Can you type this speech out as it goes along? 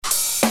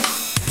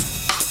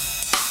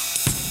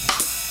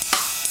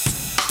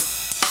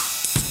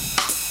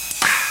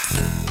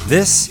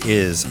This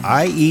is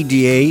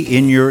IEDA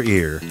in Your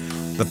Ear,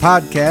 the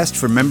podcast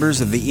for members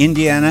of the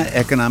Indiana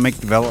Economic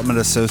Development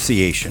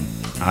Association.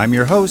 I'm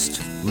your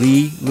host,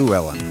 Lee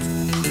Llewellyn.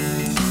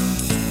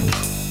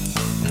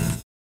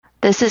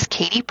 This is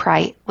Katie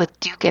Prite with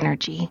Duke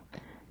Energy.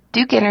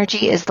 Duke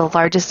Energy is the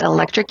largest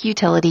electric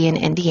utility in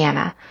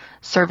Indiana,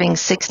 serving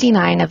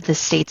 69 of the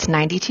state's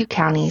 92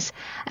 counties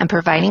and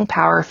providing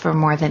power for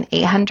more than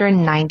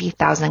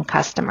 890,000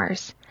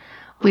 customers.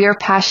 We are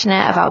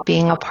passionate about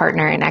being a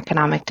partner in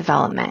economic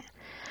development.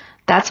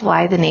 That's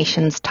why the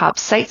nation's top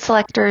site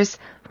selectors,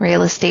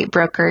 real estate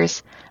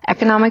brokers,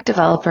 economic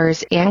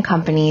developers, and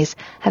companies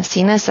have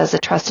seen us as a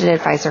trusted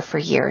advisor for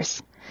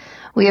years.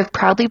 We have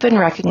proudly been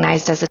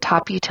recognized as a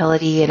top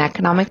utility in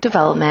economic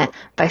development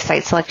by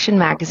Site Selection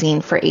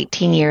Magazine for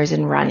 18 years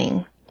and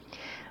running.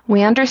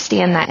 We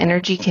understand that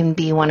energy can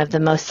be one of the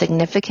most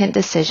significant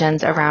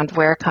decisions around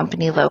where a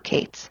company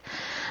locates.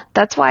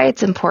 That's why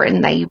it's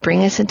important that you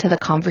bring us into the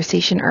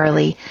conversation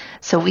early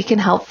so we can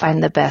help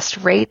find the best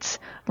rates,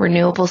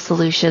 renewable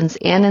solutions,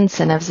 and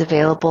incentives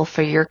available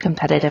for your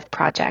competitive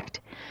project.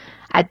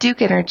 At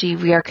Duke Energy,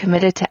 we are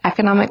committed to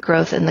economic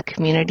growth in the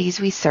communities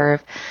we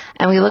serve,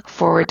 and we look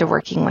forward to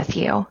working with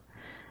you.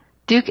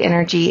 Duke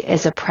Energy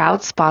is a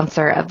proud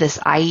sponsor of this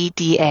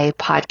IEDA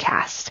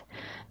podcast.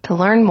 To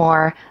learn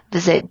more,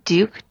 visit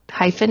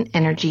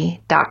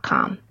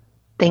duke-energy.com.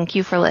 Thank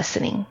you for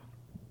listening.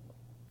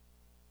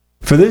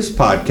 For this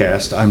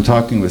podcast, I'm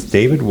talking with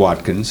David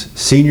Watkins,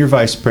 Senior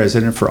Vice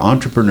President for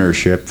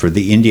Entrepreneurship for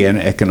the Indiana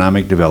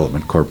Economic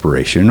Development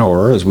Corporation,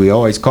 or as we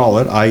always call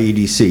it,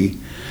 IEDC.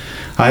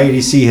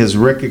 IEDC has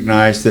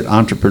recognized that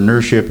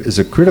entrepreneurship is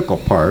a critical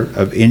part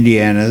of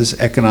Indiana's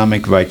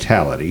economic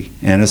vitality,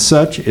 and as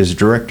such is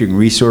directing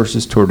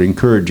resources toward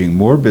encouraging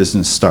more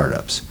business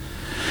startups.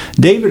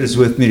 David is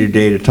with me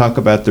today to talk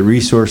about the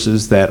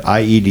resources that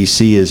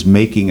IEDC is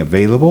making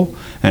available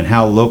and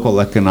how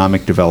local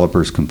economic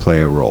developers can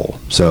play a role.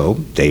 So,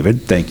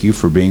 David, thank you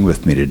for being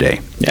with me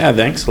today. Yeah,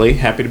 thanks, Lee.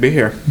 Happy to be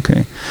here.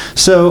 Okay.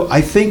 So,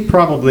 I think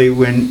probably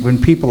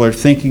when people are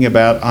thinking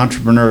about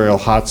entrepreneurial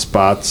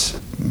hotspots,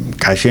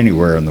 gosh,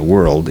 anywhere in the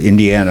world,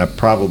 Indiana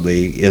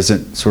probably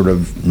isn't sort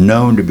of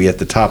known to be at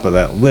the top of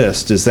that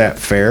list. Is that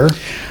fair?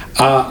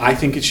 I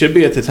think it should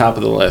be at the top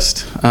of the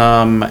list.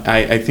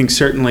 I think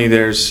certainly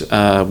there's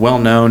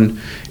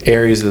well-known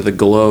areas of the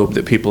globe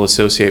that people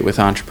associate with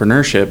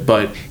entrepreneurship,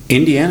 but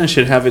Indiana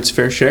should have its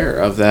fair share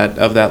of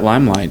that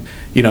limelight.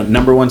 You know,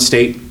 number one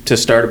state to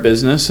start a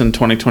business in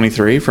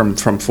 2023 from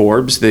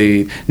Forbes.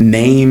 The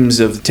names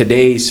of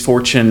today's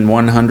Fortune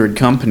 100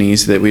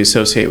 companies that we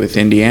associate with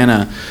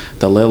Indiana,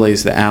 the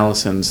Lillys, the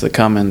Allisons, the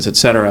Cummins,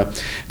 etc.,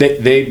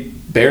 they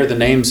bear the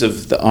names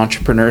of the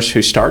entrepreneurs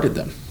who started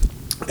them.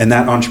 And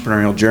that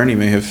entrepreneurial journey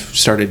may have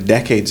started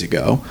decades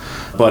ago,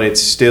 but it's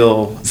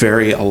still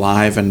very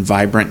alive and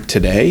vibrant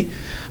today.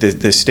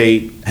 The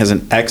state has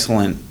an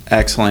excellent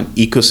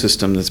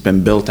ecosystem that's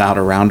been built out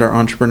around our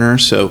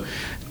entrepreneurs. So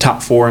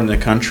top 4 in the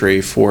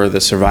country for the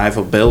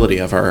survivability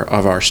of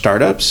our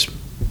startups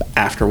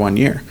after 1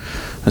 year.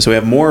 And so we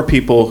have more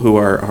people who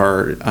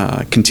are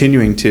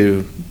continuing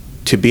to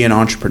be an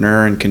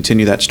entrepreneur and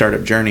continue that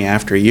startup journey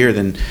after a year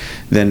than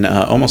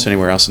almost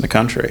anywhere else in the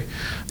country.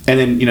 And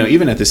then, you know,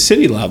 even at the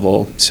city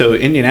level, so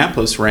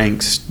Indianapolis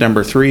ranks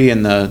number 3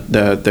 in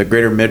the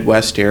greater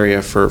Midwest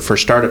area for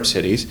startup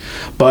cities.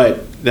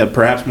 But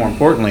perhaps more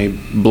importantly,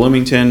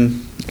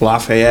 Bloomington,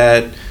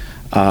 Lafayette,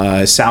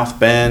 South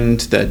Bend,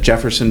 the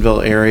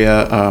Jeffersonville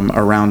area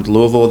around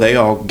Louisville, they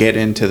all get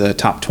into the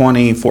top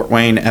 20. Fort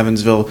Wayne,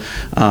 Evansville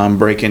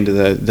break into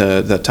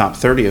the top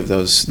 30 of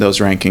those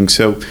rankings.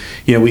 So,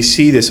 you know, we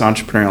see this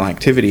entrepreneurial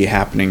activity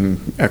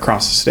happening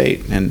across the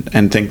state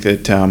and think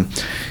that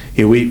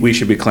we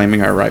should be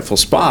claiming our rightful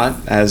spot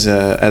as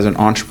an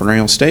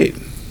entrepreneurial state.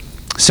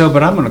 So,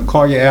 but I'm going to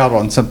call you out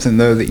on something,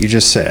 though, that you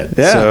just said.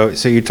 Yeah.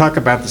 So you talk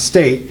about the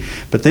state,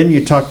 but then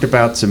you talked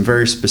about some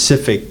very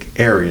specific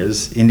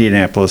areas,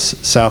 Indianapolis,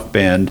 South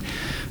Bend,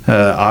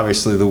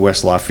 obviously the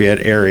West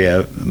Lafayette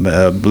area,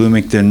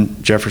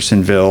 Bloomington,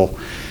 Jeffersonville.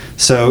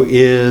 So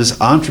is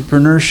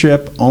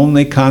entrepreneurship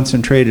only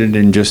concentrated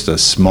in just a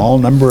small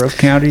number of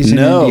counties in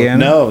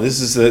Indiana? No. This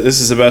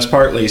is the best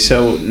part, Lee.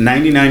 So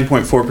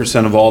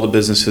 99.4% of all the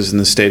businesses in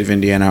the state of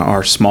Indiana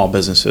are small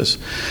businesses.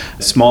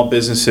 Small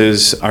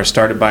businesses are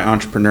started by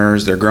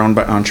entrepreneurs. They're grown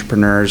by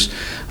entrepreneurs,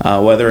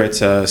 whether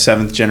it's a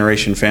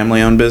 7th-generation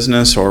family-owned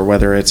business or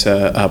whether it's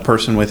a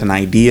person with an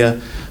idea.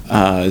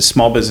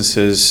 Small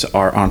businesses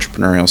are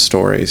entrepreneurial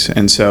stories.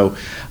 And so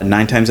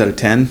 9 times out of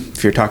 10,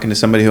 if you're talking to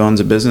somebody who owns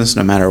a business,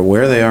 no matter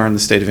where they are in the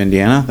state of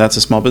Indiana, that's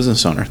a small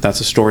business owner. That's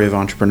a story of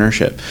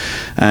entrepreneurship.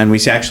 And we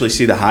actually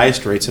see the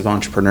highest rates of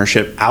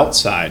entrepreneurship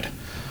outside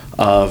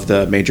of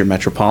the major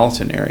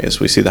metropolitan areas.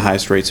 We see the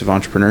highest rates of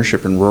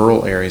entrepreneurship in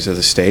rural areas of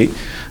the state,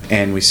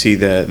 and we see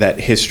that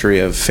history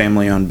of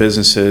family-owned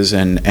businesses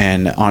and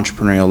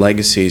entrepreneurial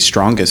legacies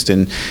strongest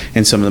in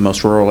some of the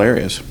most rural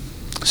areas.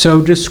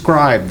 So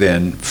describe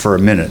then for a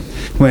minute,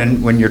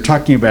 when you're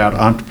talking about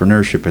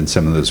entrepreneurship in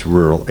some of those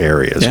rural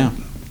areas, yeah.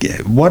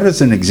 What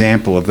is an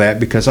example of that?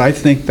 Because I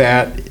think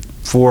that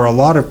for a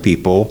lot of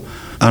people,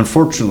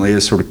 unfortunately,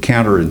 is sort of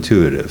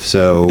counterintuitive.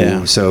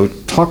 So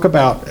talk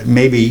about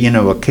maybe,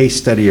 a case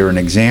study or an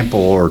example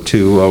or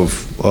two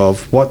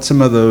of what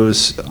some of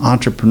those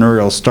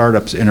entrepreneurial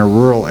startups in a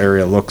rural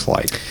area looks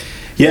like.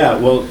 Yeah,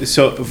 well,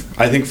 so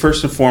I think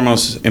first and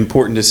foremost,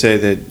 important to say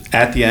that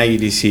at the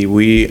IEDC,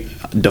 we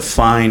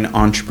define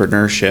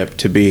entrepreneurship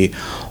to be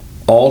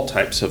all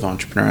types of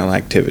entrepreneurial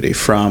activity,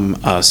 from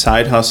a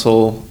side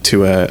hustle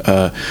to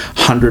a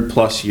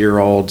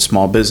 100-plus-year-old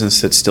small business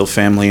that's still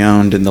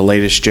family-owned, and the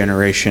latest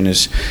generation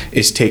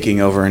is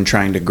taking over and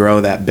trying to grow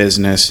that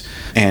business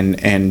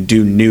and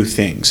do new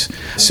things.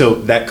 So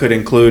that could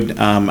include,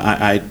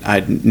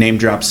 I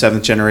name-drop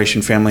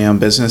seventh-generation family-owned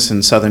business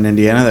in southern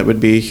Indiana. That would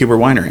be Huber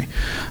Winery.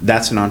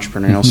 That's an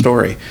entrepreneurial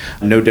story.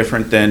 No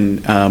different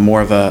than more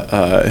of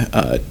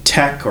a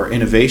tech or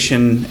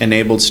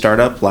innovation-enabled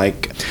startup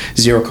like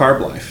Zero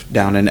Carb Life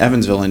down in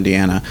Evansville,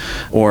 Indiana,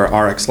 or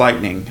RX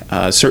Lightning.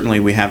 Certainly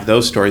we have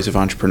those stories of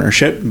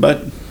entrepreneurship,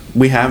 but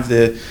we have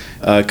the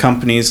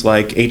companies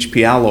like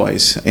HP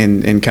Alloys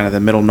in kind of the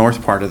middle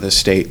north part of the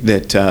state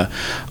that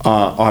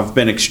have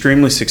been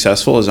extremely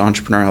successful as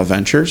entrepreneurial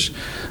ventures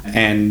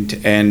and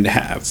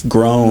have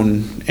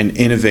grown an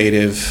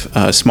innovative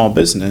small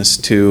business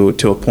to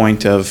a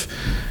point of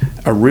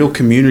a real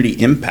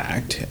community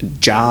impact,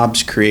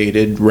 jobs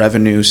created,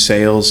 revenue,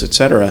 sales, et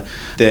cetera,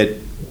 that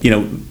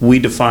we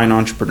define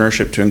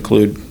entrepreneurship to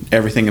include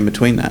everything in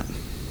between that.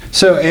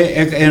 So,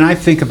 and I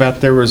think about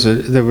there was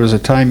a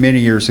time many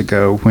years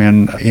ago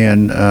when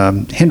in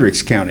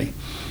Hendricks County,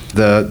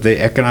 the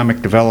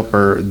economic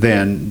developer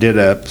then did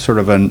a sort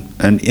of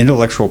an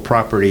intellectual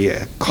property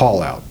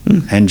call out,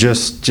 and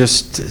just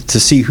to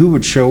see who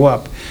would show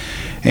up.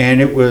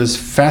 And it was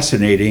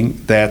fascinating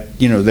that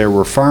there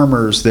were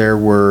farmers, there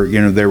were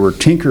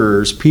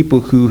tinkerers, people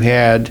who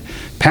had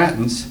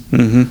patents,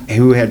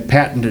 who had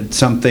patented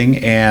something,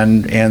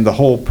 and the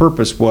whole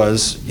purpose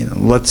was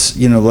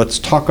let's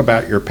talk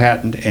about your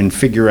patent and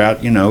figure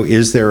out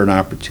is there an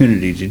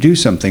opportunity to do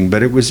something.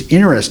 But it was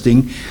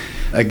interesting.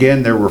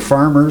 Again, there were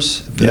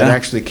farmers that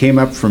actually came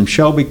up from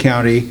Shelby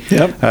County.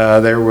 Yep.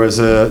 There was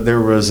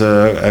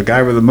a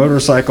guy with a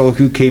motorcycle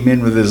who came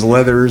in with his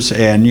leathers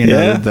and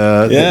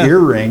the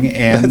earring,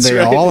 and That's they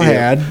right. all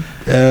had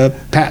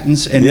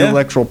patents and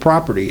intellectual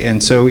property.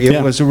 And so it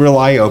was a real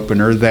eye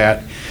opener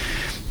that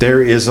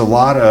there is a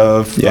lot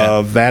of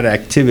that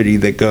activity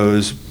that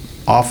goes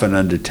often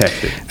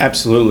undetected.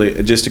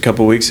 Absolutely. Just a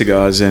couple of weeks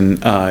ago, I was in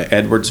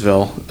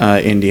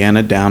Edwardsville,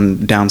 Indiana,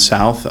 down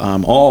south,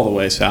 all the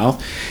way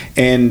south,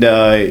 and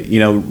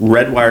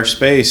Redwire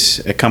Space,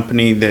 a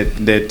company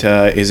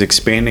that is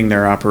expanding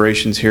their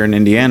operations here in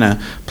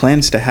Indiana,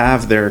 plans to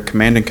have their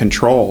command and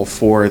control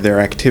for their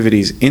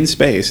activities in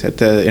space at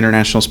the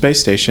International Space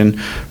Station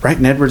right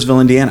in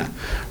Edwardsville, Indiana.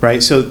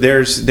 Right. So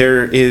there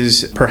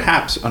is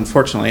perhaps,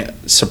 unfortunately,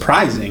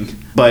 surprising,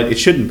 but it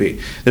shouldn't be.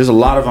 There's a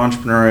lot of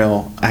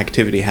entrepreneurial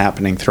activity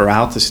happening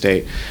throughout the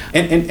state,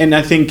 and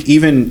I think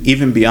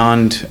even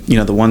beyond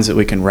the ones that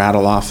we can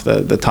rattle off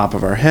the top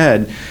of our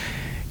head.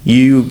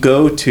 You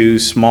go to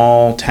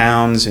small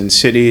towns and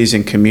cities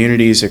and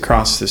communities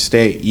across the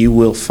state, you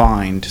will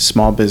find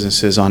small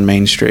businesses on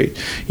Main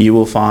Street. You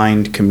will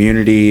find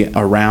community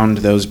around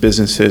those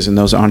businesses and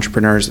those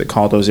entrepreneurs that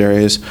call those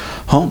areas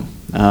home.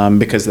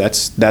 Because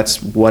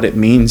that's what it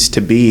means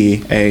to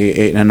be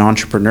an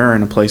entrepreneur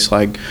in a place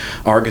like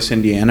Argus,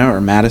 Indiana, or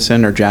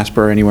Madison, or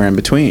Jasper, or anywhere in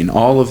between.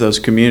 All of those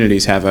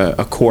communities have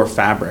a core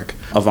fabric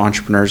of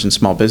entrepreneurs and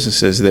small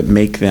businesses that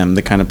make them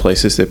the kind of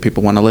places that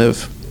people want to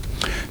live.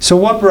 So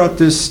what brought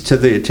this to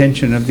the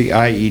attention of the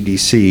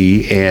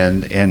IEDC,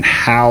 and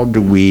how do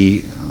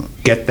we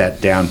get that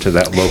down to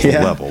that local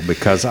level?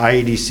 Because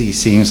IEDC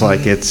seems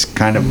like it's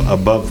kind of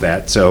above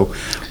that. So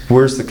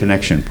where's the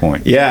connection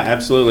point? Yeah,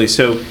 absolutely.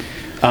 So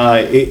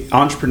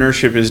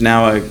entrepreneurship is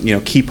now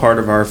a key part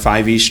of our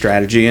 5E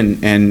strategy,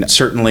 and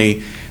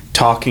certainly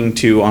talking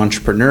to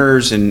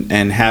entrepreneurs and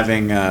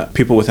having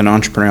people with an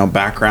entrepreneurial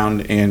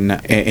background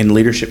in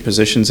leadership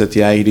positions at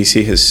the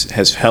IEDC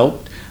has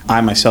helped. I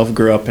myself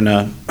grew up in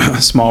a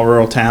small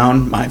rural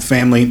town. My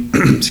family,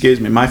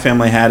 my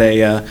family had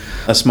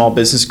a small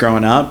business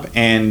growing up,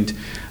 and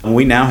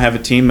we now have a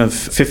team of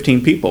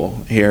 15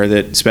 people here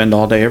that spend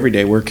all day, every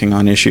day working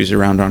on issues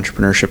around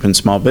entrepreneurship and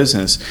small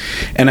business.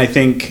 And I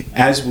think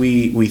as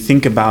we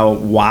think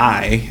about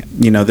why,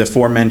 the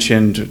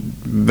aforementioned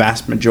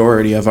vast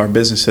majority of our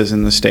businesses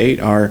in the state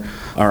are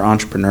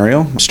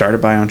entrepreneurial, started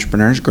by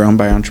entrepreneurs, grown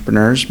by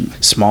entrepreneurs,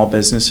 small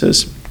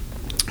businesses.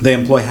 They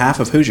employ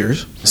half of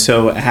Hoosiers,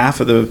 so half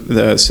of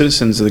the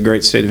citizens of the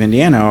great state of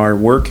Indiana are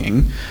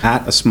working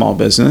at a small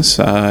business.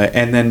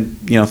 And then,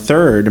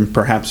 third, and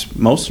perhaps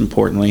most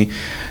importantly,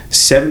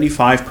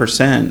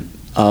 75%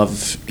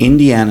 of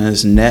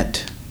Indiana's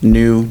net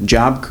new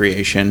job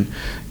creation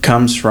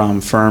comes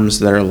from firms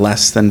that are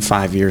less than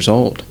 5 years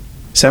old.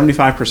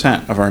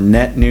 75% of our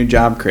net new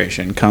job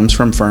creation comes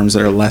from firms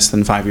that are less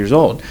than 5 years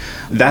old.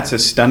 That's a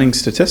stunning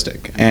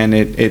statistic, and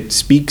it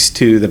speaks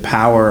to the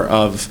power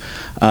of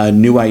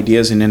new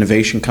ideas and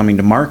innovation coming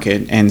to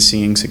market and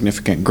seeing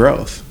significant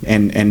growth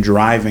and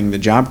driving the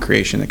job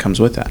creation that comes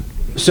with that.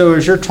 So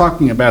as you're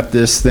talking about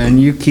this, then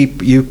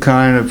you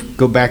kind of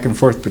go back and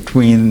forth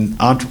between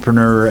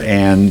entrepreneur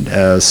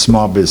and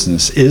small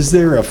business. Is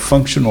there a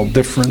functional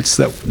difference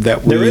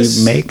that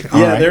we make?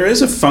 Yeah, there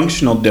is a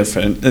functional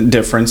difference.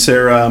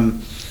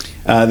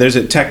 There's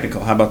a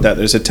technical. How about that?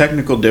 There's a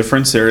technical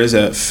difference. There is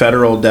a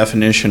federal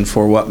definition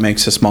for what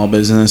makes a small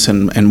business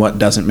and what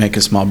doesn't make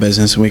a small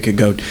business. And we could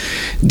go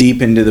deep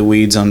into the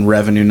weeds on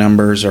revenue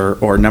numbers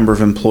or number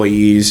of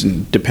employees,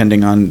 and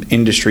depending on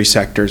industry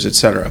sectors, et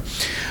cetera.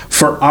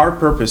 For our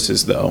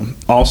purposes, though,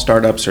 all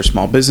startups are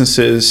small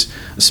businesses.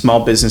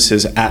 Small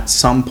businesses at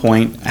some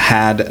point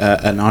had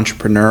an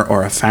entrepreneur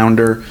or a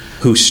founder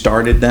who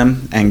started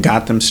them and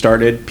got them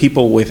started.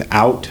 People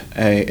without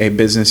a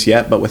business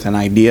yet, but with an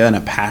idea and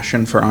a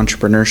passion for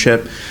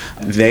entrepreneurship,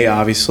 they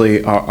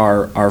obviously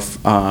are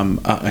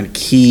a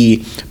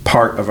key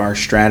part of our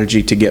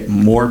strategy to get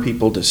more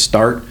people to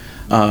start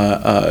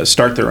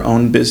their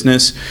own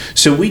business.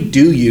 So we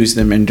do use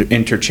them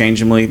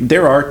interchangeably.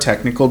 There are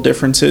technical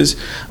differences,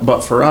 but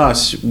for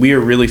us, we are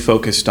really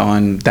focused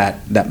on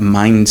that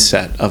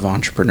mindset of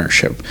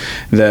entrepreneurship.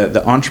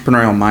 The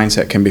entrepreneurial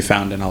mindset can be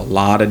found in a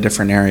lot of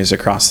different areas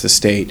across the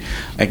state.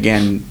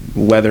 Again,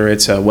 whether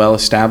it's a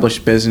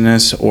well-established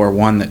business or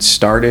one that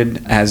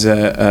started as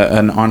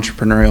an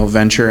entrepreneurial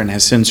venture and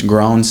has since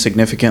grown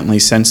significantly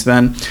since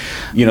then,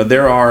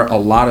 there are a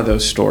lot of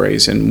those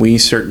stories, and we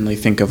certainly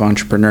think of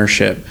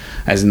entrepreneurship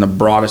as in the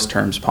broadest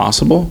terms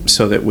possible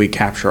so that we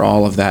capture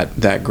all of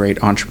that great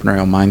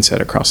entrepreneurial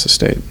mindset across the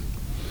state.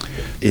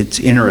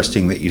 It's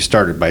interesting that you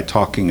started by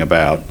talking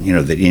about,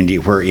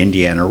 where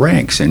Indiana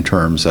ranks in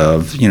terms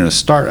of,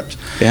 startups.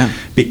 Yeah.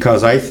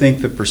 Because I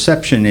think the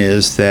perception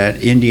is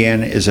that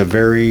Indiana is a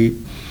very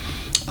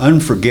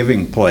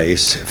unforgiving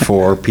place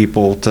for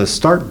people to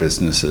start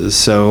businesses.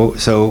 So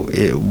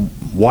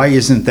why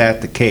isn't that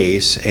the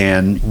case,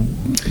 and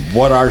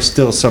what are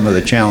still some of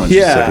the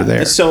challenges that are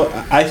there? So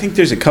I think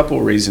there's a couple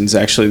of reasons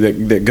actually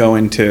that go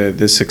into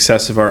the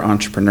success of our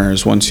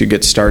entrepreneurs. Once you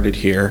get started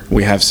here,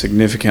 we have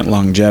significant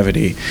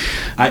longevity.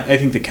 I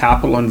think the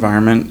capital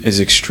environment is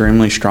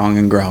extremely strong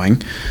and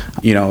growing.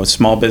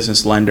 Small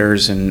business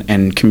lenders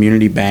and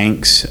community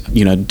banks,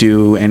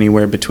 do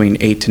anywhere between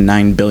 $8 to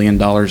 $9 billion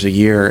a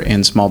year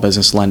in small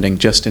business lending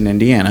just in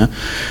Indiana.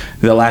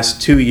 The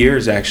last 2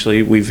 years,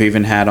 actually, we've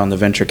even had on the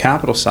venture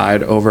capital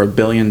side over $1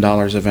 billion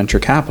of venture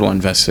capital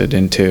invested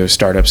into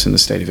startups in the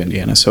state of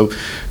Indiana. So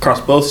across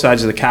both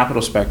sides of the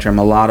capital spectrum,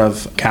 a lot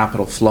of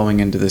capital flowing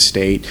into the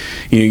state.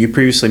 You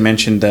previously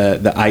mentioned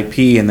the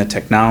IP and the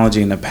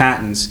technology and the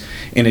patents.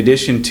 In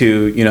addition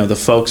to, the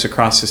folks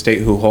across the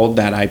state who hold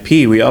that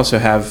IP, we also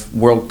have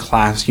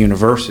world-class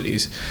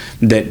universities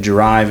that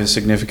drive a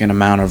significant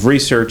amount of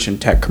research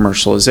and tech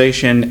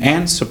commercialization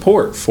and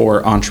support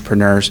for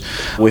entrepreneurs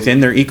within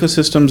their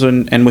ecosystems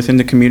and within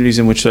the communities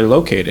in which they're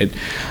located.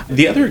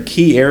 The other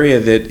key area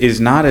that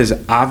is not as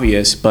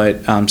obvious,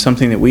 but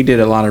something that we did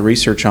a lot of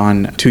research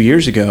on 2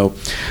 years ago,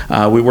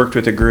 we worked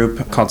with a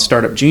group called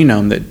Startup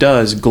Genome that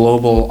does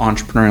global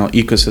entrepreneurial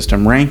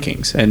ecosystem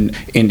rankings, and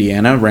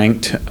Indiana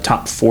ranked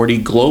top 40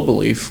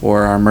 globally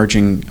for our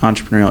emerging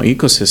entrepreneurial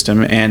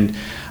ecosystem. And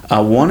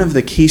one of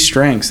the key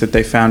strengths that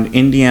they found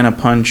Indiana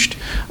punched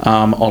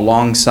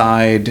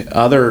alongside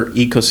other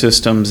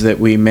ecosystems that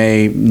we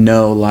may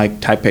know, like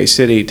Taipei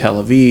City,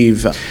 Tel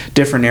Aviv,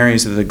 different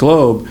areas of the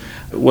globe,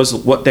 was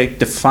what they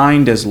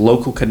defined as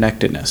local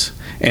connectedness.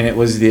 And it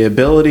was the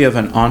ability of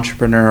an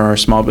entrepreneur or a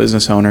small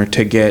business owner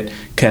to get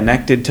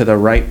connected to the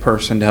right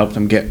person to help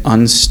them get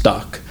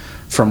unstuck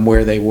from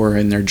where they were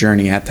in their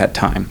journey at that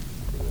time.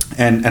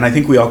 And I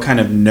think we all kind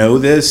of know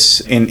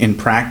this in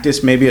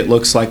practice. Maybe it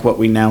looks like what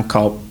we now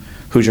call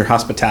Hoosier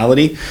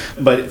hospitality,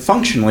 but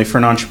functionally for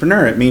an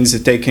entrepreneur, it means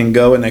that they can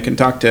go and they can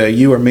talk to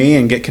you or me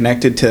and get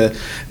connected to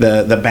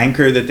the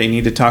banker that they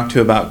need to talk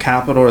to about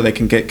capital, or they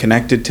can get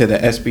connected to the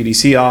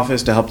SBDC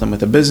office to help them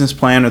with a business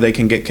plan, or they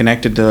can get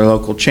connected to their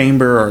local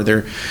chamber or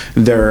their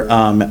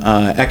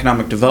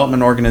economic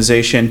development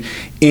organization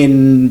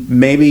in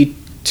maybe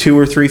 2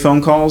 or 3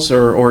 phone calls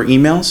or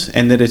emails,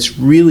 and that it's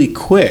really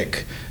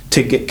quick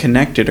to get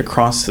connected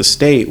across the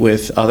state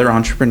with other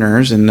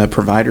entrepreneurs and the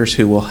providers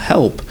who will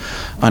help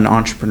an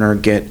entrepreneur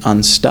get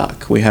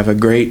unstuck. We have a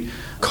great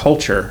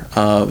culture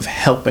of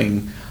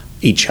helping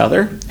each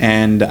other,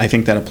 and I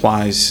think that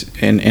applies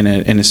in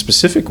a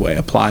specific way,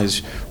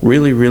 applies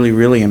really, really,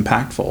 really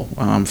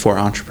impactful for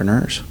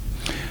entrepreneurs.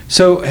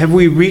 So have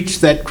we reached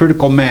that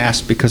critical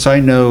mass? Because I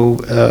know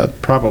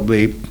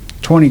probably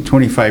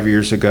 25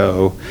 years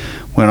ago,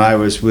 when I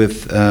was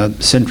with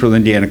Central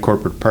Indiana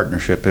Corporate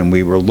Partnership, and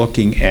we were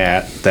looking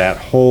at that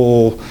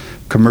whole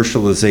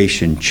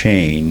commercialization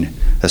chain,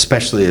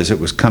 especially as it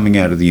was coming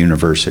out of the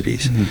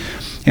universities.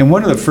 Mm-hmm. And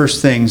one of the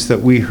first things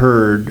that we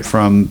heard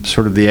from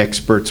sort of the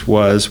experts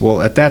was,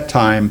 well, at that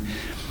time,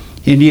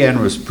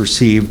 Indiana was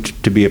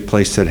perceived to be a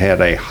place that had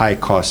a high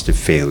cost of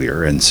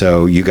failure, and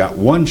so you got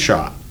one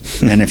shot.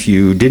 And if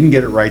you didn't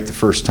get it right the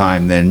first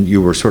time, then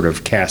you were sort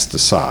of cast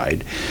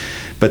aside.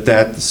 But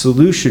that the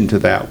solution to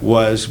that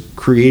was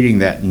creating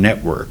that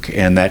network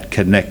and that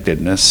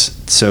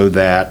connectedness so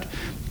that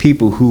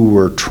people who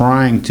were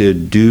trying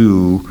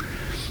to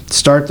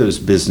start those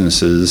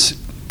businesses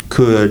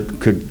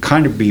could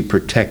kind of be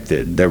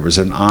protected. There was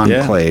an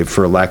enclave,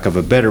 for lack of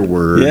a better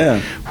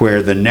word,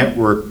 where the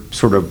network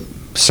sort of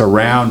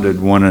surrounded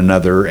one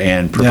another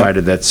and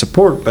provided that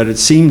support. But it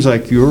seems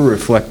like you're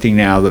reflecting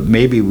now that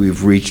maybe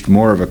we've reached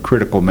more of a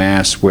critical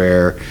mass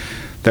where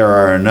there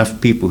are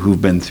enough people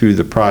who've been through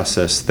the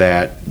process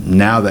that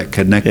now that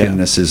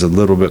connectedness is a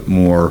little bit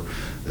more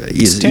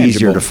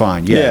easier to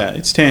find. Yeah,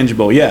 it's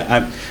tangible.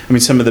 I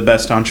mean, some of the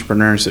best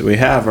entrepreneurs that we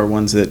have are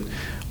ones that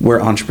were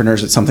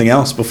entrepreneurs at something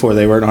else before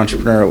they were an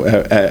entrepreneur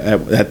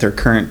at their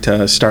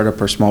current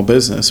startup or small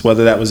business,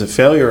 whether that was a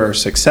failure or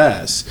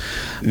success.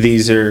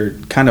 These are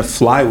kind of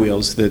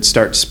flywheels that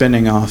start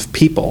spinning off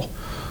people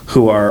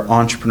who are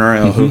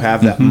entrepreneurial, who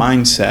have that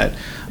mindset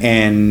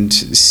and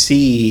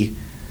see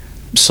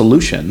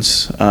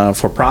solutions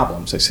for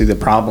problems. They see the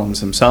problems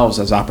themselves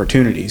as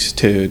opportunities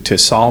to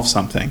solve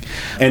something.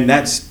 And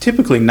that's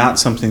typically not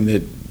something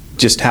that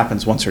just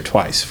happens once or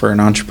twice. For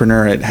an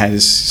entrepreneur, it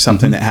has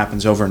something that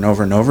happens over and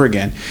over and over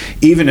again,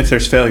 even if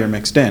there's failure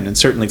mixed in. And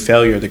certainly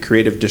failure, the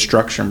creative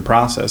destruction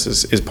process,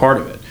 is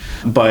part of it.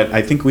 But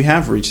I think we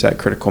have reached that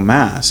critical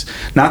mass.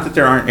 Not that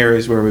there aren't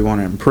areas where we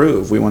want to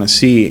improve. We want to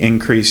see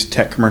increased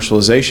tech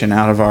commercialization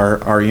out of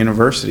our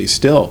universities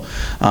still.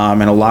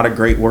 And a lot of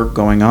great work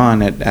going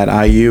on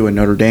at IU and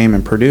Notre Dame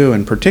and Purdue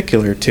in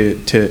particular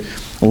to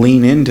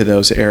lean into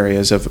those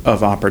areas of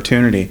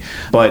opportunity.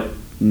 But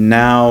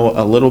now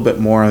a little bit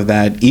more of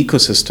that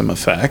ecosystem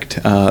effect,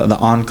 the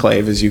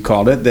enclave as you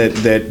called it,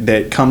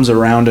 that comes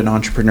around an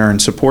entrepreneur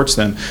and supports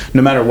them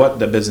no matter what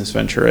the business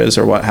venture is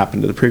or what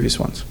happened to the previous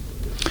ones.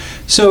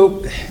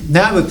 So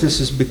now that this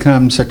has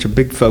become such a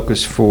big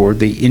focus for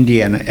the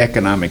Indiana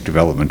Economic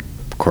Development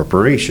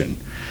Corporation,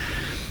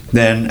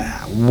 then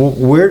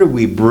where do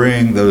we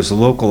bring those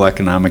local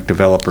economic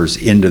developers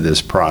into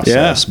this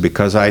process?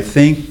 Because I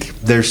think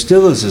there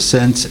still is a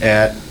sense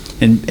at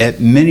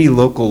many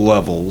local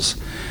levels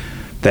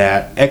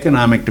that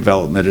economic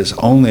development is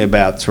only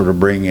about sort of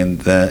bringing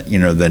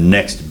the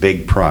next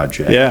big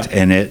project,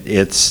 and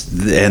it's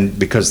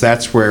because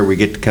that's where we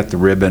get to cut the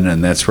ribbon,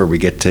 and that's where we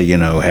get to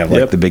have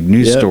like the big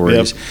news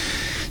stories.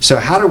 So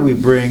how do we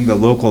bring the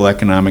local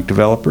economic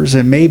developers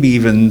and maybe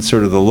even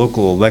sort of the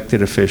local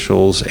elected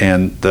officials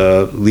and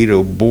the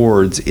Lido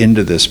boards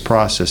into this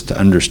process to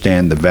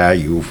understand the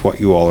value of what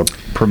you all are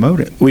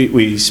promoting?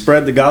 We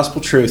spread the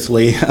gospel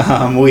truthfully.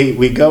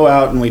 We go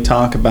out and we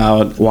talk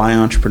about why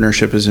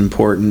entrepreneurship is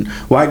important,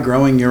 why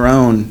growing your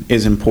own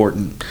is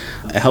important.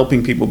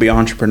 Helping people be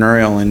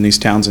entrepreneurial in these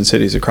towns and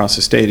cities across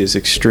the state is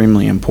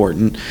extremely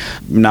important,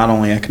 not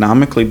only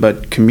economically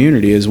but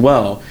community as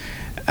well.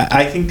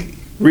 I think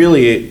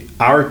really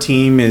our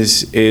team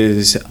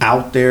is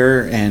out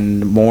there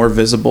and more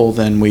visible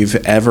than we've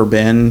ever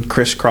been,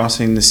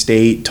 crisscrossing the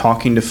state,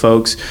 talking to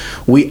folks.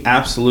 We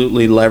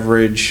absolutely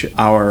leverage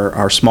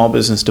our Small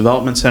Business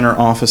Development Center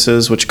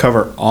offices, which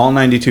cover all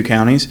 92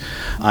 counties.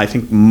 I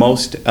think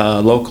most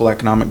local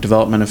economic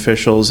development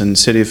officials and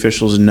city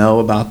officials know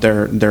about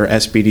their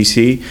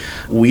SBDC.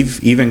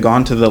 We've even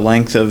gone to the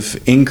length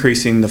of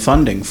increasing the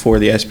funding for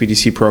the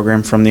SBDC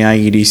program from the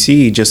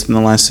IEDC just in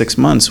the last 6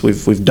 months.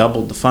 We've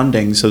doubled the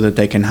funding so that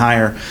they can hire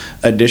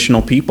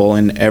additional people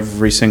in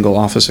every single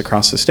office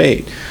across the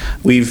state.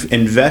 We've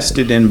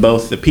invested in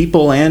both the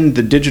people and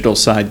the digital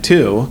side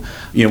too.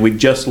 We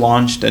just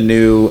launched a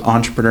new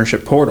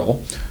entrepreneurship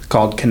portal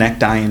called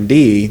Connect IND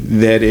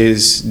that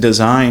is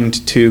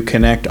designed to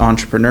connect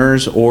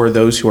entrepreneurs or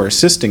those who are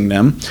assisting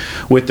them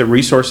with the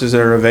resources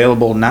that are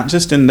available not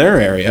just in their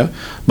area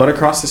but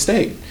across the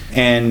state,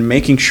 and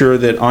making sure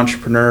that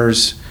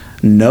entrepreneurs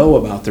know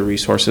about the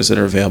resources that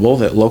are available,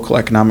 that local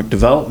economic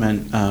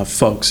development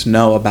folks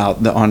know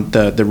about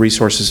the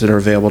resources that are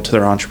available to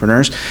their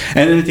entrepreneurs.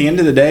 And then at the end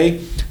of the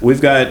day,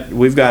 we've got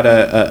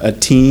a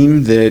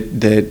team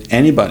that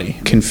anybody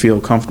can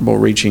feel comfortable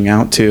reaching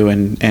out to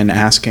and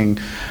asking,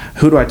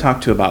 who do I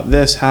talk to about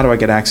this? How do I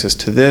get access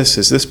to this?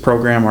 Is this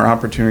program or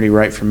opportunity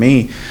right for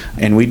me?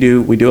 And we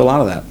do a lot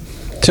of that.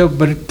 So,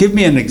 but give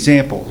me an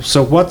example.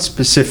 So what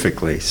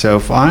specifically? So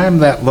if I'm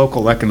that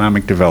local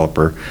economic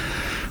developer,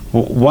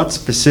 what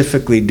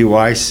specifically do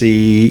I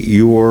see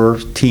your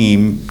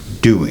team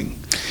doing?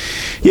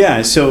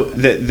 Yeah, so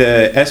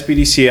the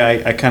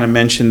SBDC, I kind of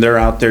mentioned, they're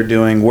out there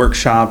doing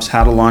workshops,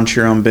 how to launch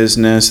your own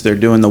business. They're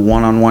doing the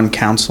one-on-one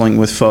counseling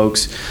with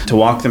folks to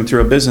walk them through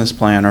a business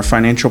plan or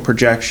financial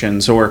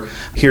projections. Or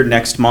here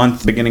next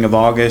month, beginning of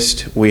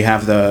August, we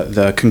have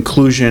the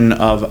conclusion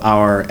of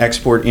our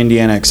Export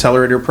Indiana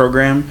Accelerator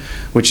program,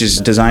 which is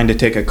designed to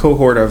take a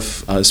cohort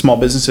of small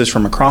businesses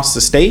from across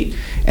the state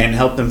and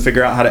help them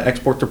figure out how to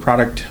export their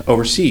product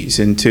overseas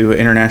into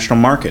international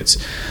markets.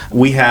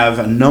 We have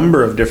a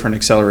number of different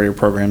accelerator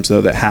programs,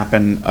 though, that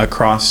happen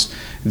across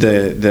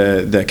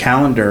the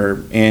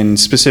calendar in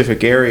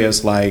specific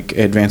areas like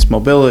advanced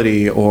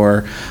mobility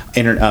or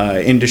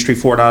Industry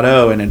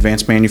 4.0 and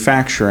advanced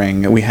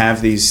manufacturing. We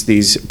have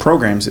these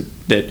programs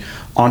that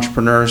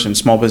entrepreneurs and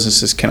small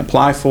businesses can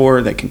apply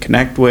for, they can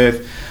connect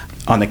with.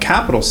 On the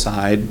capital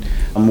side,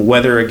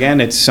 whether, again,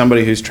 it's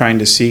somebody who's trying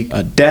to seek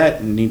a debt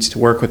and needs to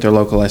work with their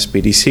local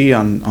SBDC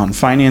on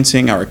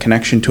financing or a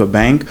connection to a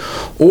bank,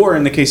 or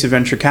in the case of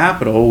venture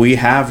capital, we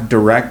have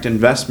direct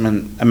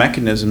investment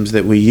mechanisms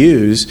that we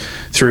use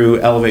through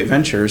Elevate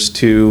Ventures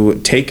to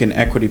take an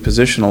equity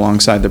position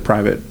alongside the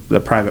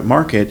private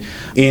market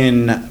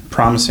in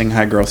promising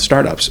high growth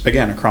startups,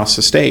 again, across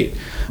the state.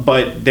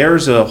 But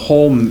there's a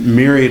whole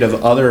myriad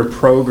of other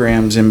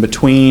programs in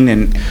between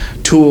and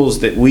tools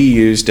that we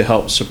use to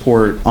help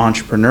support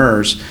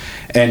entrepreneurs.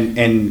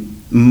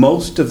 And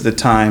most of the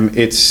time,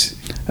 it's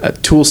a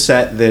tool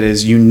set that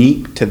is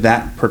unique to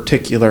that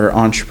particular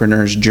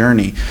entrepreneur's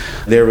journey.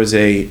 There was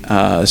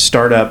a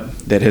startup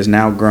that has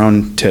now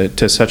grown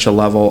to such a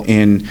level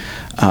in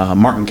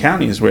Martin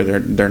County is where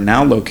they're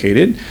now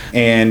located,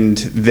 and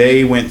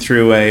they went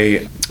through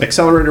a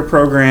accelerator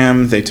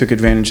program. They took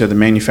advantage of the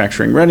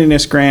manufacturing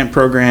readiness grant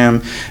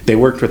program. They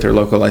worked with their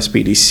local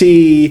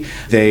SBDC.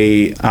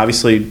 They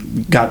obviously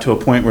got to a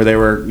point where they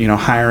were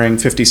hiring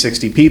 50,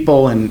 60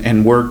 people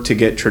and worked to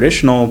get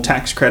traditional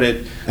tax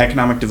credit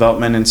economic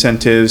development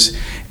incentives.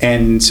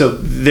 And so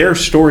their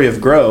story of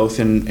growth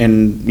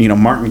in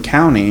Martin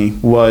County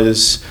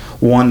was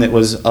one that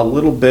was a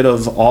little bit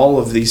of all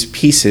of these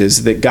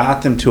pieces that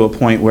got them to a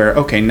point where,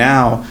 okay,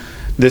 now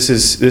this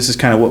is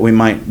kind of what we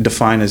might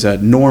define as a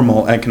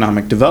normal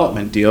economic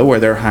development deal, where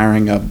they're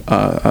hiring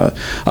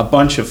a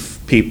bunch of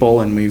people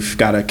and we've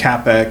got a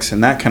CapEx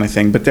and that kind of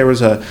thing. But there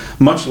was a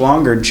much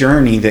longer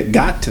journey that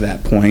got to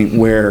that point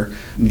where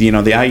the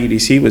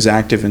IEDC was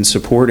active in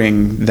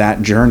supporting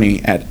that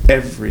journey at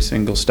every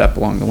single step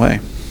along the way.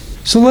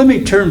 So let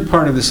me turn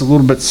part of this a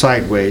little bit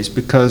sideways,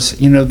 because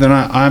then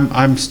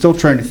I'm still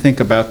trying to think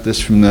about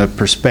this from the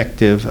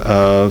perspective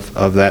of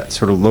that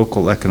sort of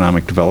local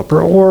economic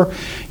developer, or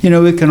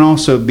it can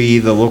also be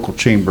the local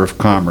chamber of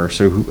commerce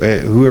or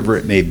whoever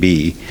it may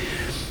be.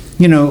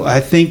 I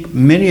think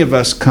many of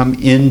us come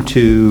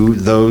into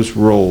those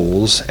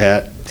roles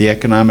at the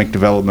economic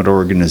development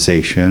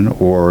organization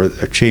or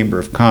a chamber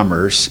of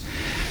commerce,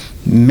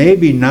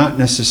 maybe not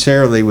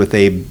necessarily with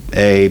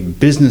a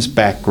business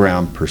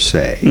background per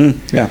se.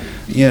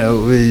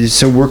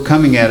 So we're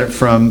coming at it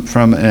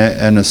from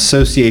an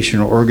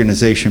association or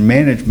organization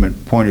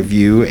management point of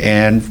view,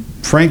 and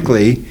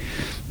frankly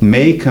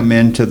may come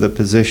into the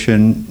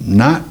position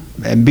not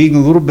being a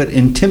little bit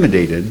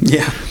intimidated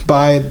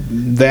by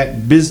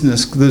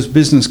those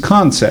business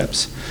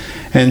concepts.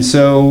 And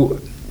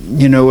so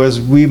as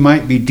we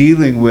might be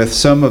dealing with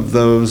some of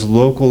those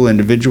local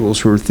individuals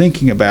who are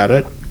thinking about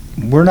it,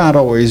 we're not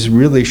always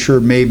really sure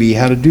maybe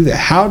how to do that.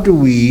 How do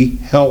we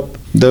help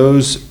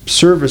those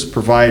service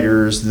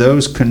providers,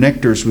 those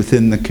connectors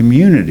within the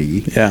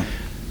community,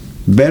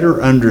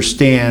 better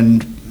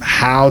understand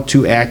how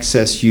to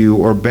access you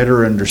or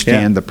better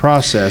understand the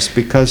process?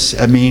 Because,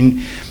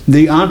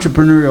 the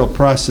entrepreneurial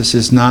process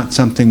is not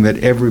something that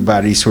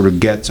everybody sort of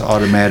gets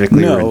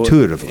automatically or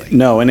intuitively.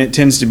 No, and it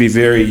tends to be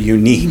very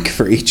unique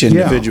for each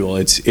individual.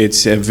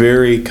 It's a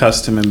very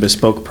custom and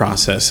bespoke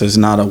process. It's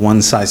not a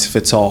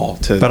one-size-fits-all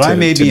But I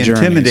may be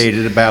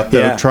intimidated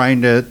about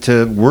trying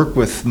to work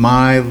with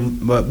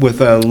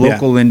a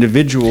local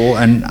individual,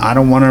 and I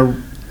don't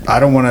want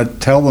to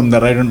tell them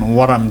that I don't know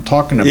what I'm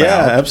talking about.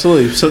 Yeah,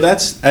 absolutely. So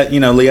that's,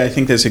 Lee, I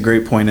think that's a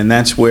great point, and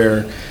that's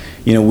where,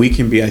 we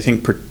can be, I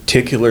think,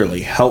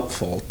 particularly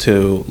helpful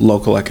to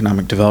local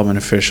economic development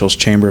officials,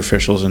 chamber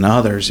officials, and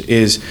others,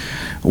 is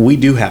we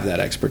do have that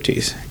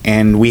expertise,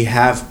 and we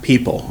have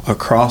people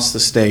across the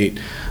state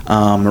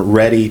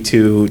ready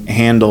to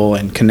handle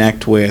and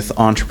connect with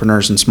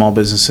entrepreneurs and small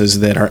businesses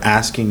that are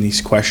asking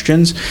these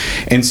questions.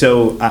 And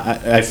so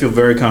I feel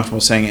very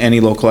comfortable saying any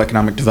local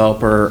economic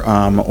developer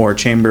or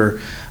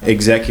chamber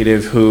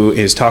executive who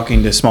is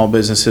talking to small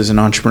businesses and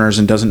entrepreneurs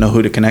and doesn't know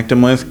who to connect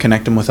them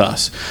with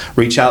us.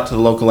 Reach out to the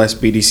local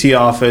SBDC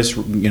office,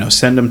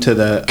 send them to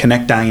the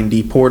Connect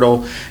IND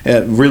portal.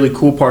 Really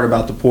cool part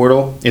about the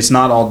portal, it's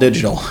not all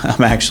digital.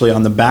 I'm actually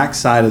on the back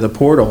side of the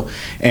portal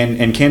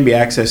and can be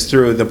accessed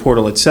through the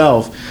portal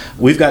itself.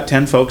 We've got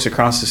 10 folks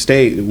across the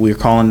state. We're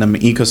calling them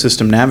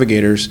ecosystem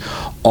navigators.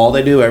 All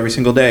they do every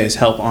single day is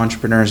help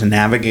entrepreneurs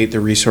navigate the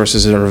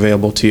resources that are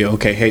available to you.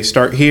 Okay, hey,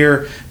 start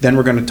here, then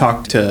we're going to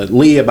talk to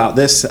Lee about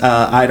this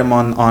item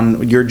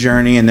on your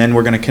journey, and then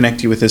we're going to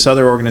connect you with this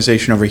other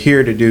organization over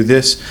here to do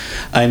this.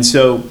 And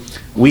so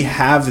we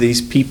have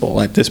these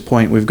people. At this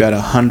point, we've got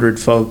 100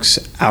 folks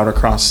out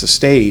across the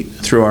state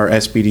through our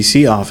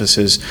SBDC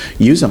offices.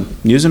 Use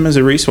them as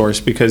a resource,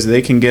 because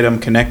they can get them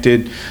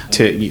connected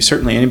to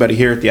certainly anybody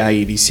here at the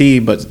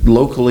IEDC, but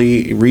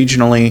locally,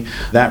 regionally.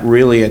 That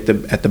really at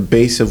the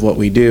base of what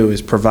we do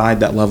is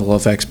provide that level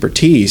of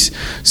expertise,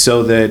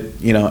 so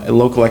that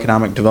local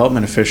economic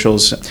development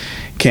officials,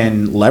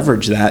 can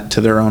leverage that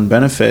to their own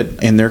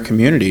benefit in their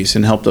communities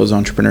and help those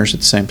entrepreneurs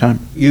at the same time.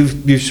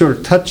 You've sort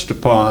of touched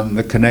upon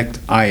the Connect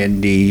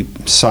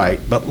IND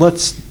site, but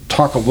let's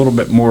talk a little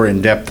bit more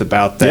in depth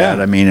about that.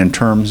 Yeah. I mean, in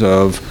terms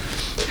of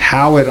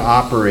how it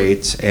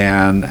operates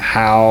and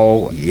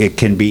how it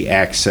can be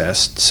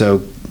accessed.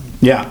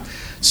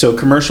 So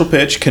commercial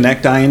pitch,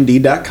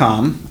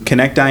 connectind.com.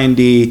 Connect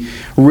IND,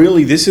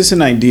 really, this is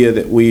an idea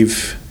that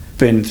we've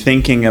been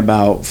thinking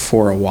about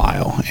for a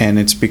while, and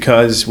it's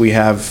because we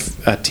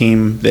have a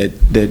team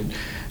that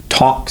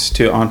talks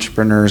to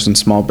entrepreneurs and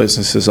small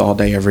businesses all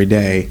day, every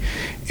day.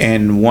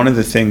 And one of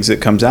the things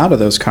that comes out of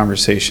those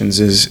conversations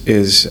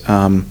is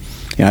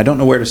I don't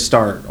know where to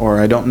start, or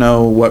I don't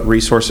know what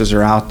resources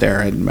are out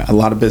there. And a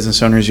lot of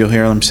business owners, you'll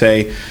hear them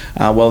say,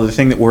 well, the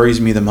thing that worries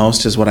me the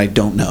most is what I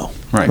don't know,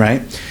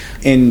 right?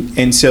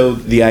 And so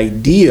the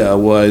idea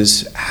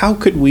was, how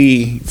could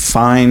we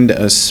find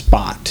a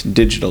spot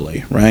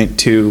digitally, right,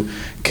 to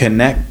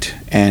connect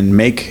and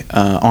make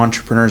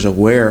entrepreneurs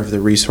aware of the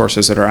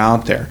resources that are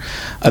out there?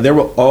 There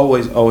will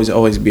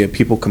always be a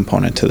people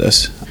component to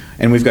this.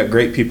 And we've got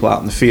great people out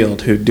in the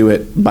field who do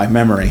it by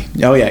memory.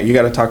 Oh yeah, you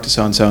got to talk to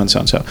so-and-so and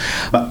so-and-so.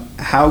 But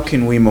how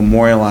can we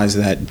memorialize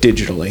that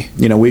digitally?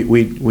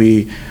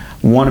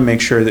 We want to make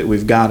sure that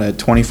we've got a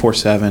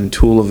 24/7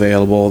 tool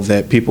available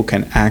that people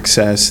can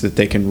access, that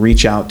they can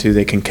reach out to,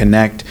 they can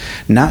connect,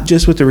 not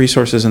just with the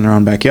resources in their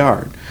own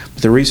backyard,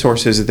 but the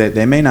resources that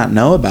they may not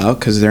know about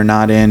because they're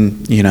not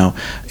in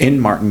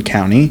Martin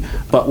County,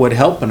 but would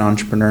help an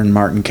entrepreneur in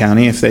Martin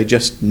County if they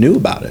just knew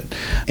about it.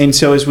 And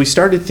so as we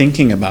started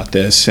thinking about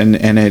this, and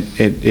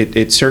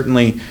it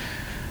certainly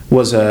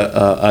was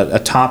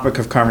a topic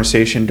of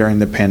conversation during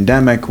the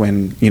pandemic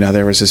when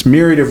there was this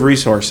myriad of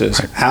resources.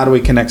 Right. How do we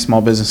connect small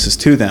businesses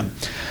to them?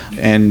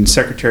 And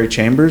Secretary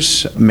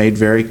Chambers made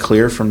very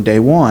clear from day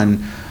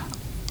one,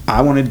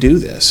 I want to do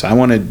this. I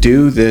want to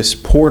do this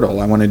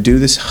portal. I want to do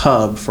this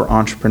hub for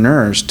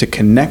entrepreneurs to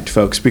connect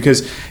folks,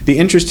 because the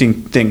interesting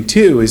thing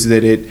too is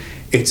that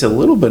it's a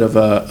little bit of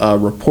a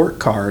report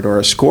card or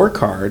a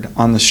scorecard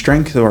on the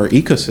strength of our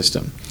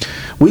ecosystem.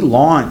 We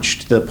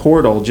launched the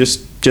portal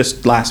just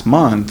last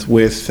month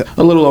with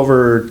a little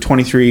over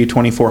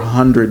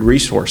 2,400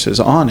 resources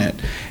on it,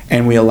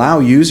 and we allow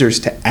users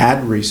to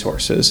add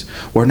resources.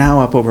 We're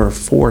now up over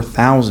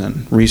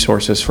 4,000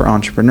 resources for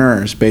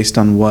entrepreneurs based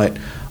on what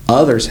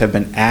others have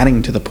been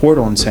adding to the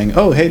portal and saying,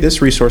 oh, hey, this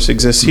resource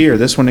exists here,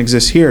 this one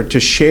exists here, to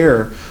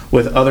share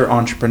with other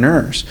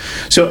entrepreneurs.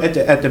 So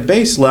at the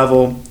base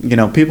level,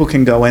 people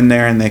can go in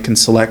there and they can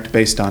select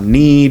based on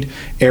need,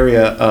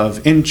 area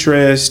of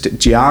interest,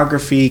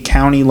 geography,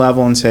 county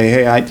level, and say,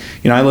 hey,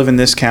 I live in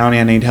this county,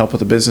 I need help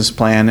with a business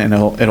plan, and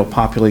it'll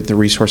populate the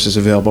resources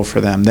available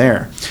for them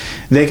there.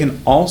 They can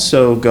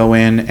also go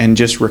in and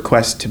just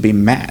request to be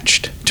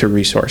matched to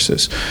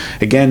resources.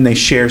 Again, they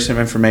share some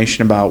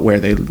information about where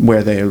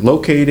they're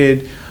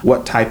located,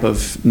 what type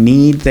of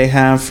need they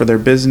have for their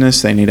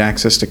business. They need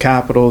access to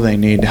capital, they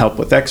need help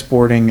with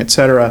exporting,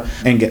 etc.,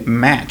 and get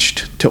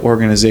matched to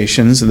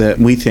organizations that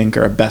we think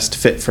are a best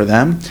fit for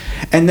them.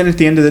 And then at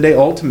the end of the day,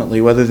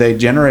 ultimately, whether they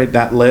generate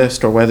that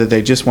list or whether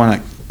they just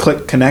want to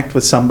click connect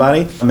with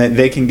somebody,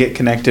 they can get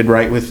connected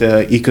right with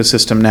the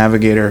ecosystem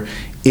navigator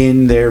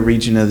in their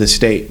region of the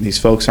state. These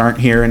folks aren't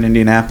here in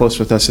Indianapolis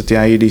with us at the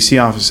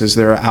IEDC offices.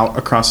 They're out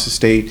across the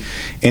state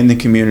in the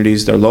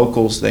communities. They're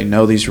locals. They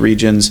know these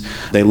regions.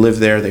 They live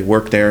there. They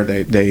work there.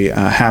 They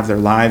have their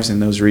lives in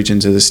those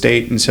regions of the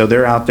state. And so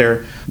they're out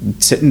there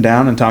sitting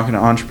down and talking to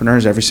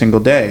entrepreneurs every single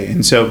day.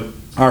 And so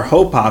our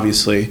hope,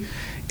 obviously,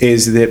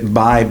 is that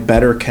by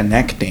better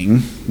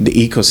connecting the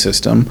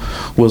ecosystem,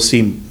 we'll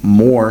see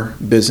more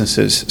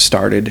businesses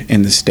started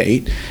in the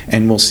state,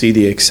 and we'll see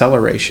the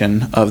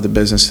acceleration of the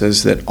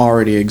businesses that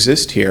already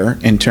exist here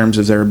in terms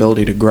of their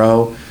ability to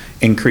grow,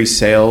 increase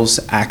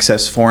sales,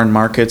 access foreign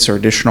markets or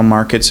additional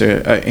markets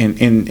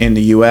in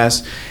the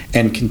U.S.,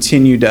 and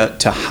continue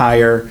to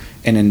hire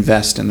and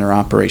invest in their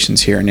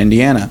operations here in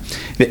Indiana.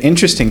 The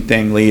interesting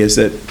thing, Lee, is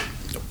that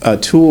a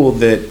tool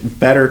that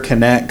better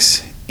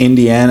connects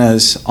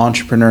Indiana's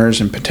entrepreneurs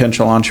and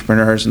potential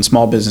entrepreneurs and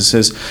small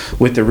businesses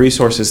with the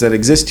resources that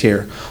exist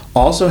here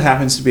also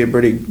happens to be a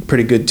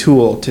pretty good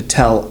tool to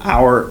tell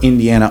our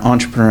Indiana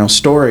entrepreneurial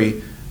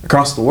story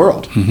across the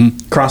world,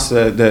 across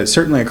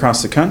certainly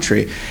across the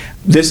country.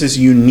 This is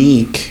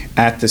unique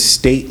at the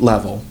state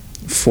level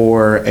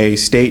for a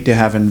state to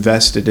have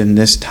invested in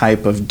this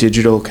type of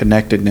digital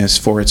connectedness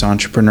for its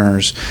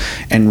entrepreneurs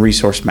and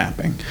resource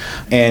mapping.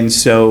 And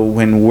so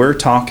when we're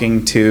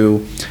talking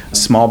to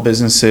small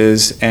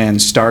businesses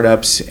and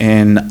startups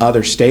in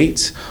other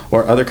states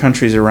or other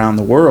countries around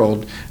the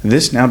world,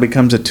 this now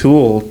becomes a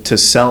tool to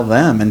sell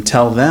them and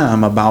tell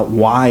them about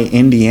why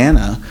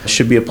Indiana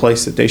should be a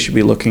place that they should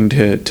be looking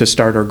to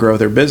start or grow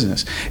their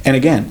business. And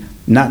again,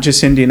 not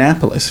just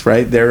Indianapolis,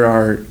 right? There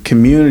are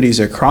communities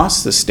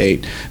across the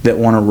state that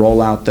want to roll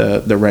out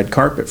the red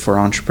carpet for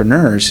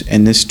entrepreneurs,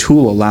 and this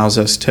tool allows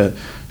us to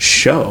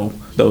show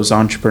those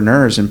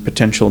entrepreneurs and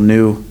potential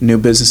new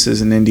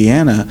businesses in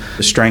Indiana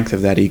the strength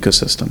of that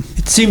ecosystem.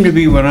 It seemed to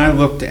be, when I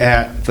looked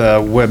at the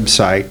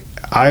website,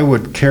 I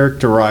would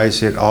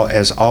characterize it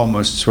as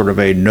almost sort of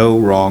a no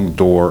wrong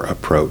door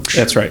approach.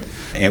 That's right.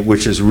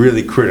 Which is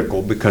really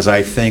critical, because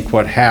I think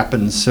what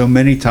happens so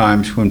many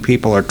times when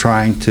people are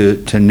trying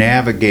to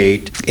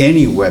navigate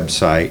any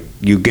website,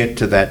 you get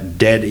to that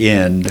dead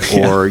end,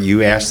 or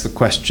you ask the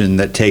question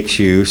that takes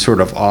you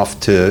sort of off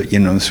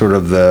to, sort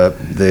of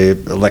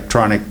the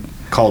electronic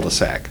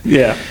cul-de-sac.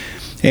 Yeah.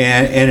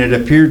 And it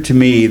appeared to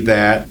me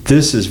that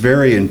this is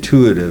very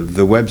intuitive.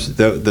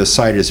 The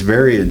site is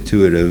very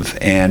intuitive,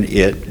 and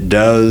it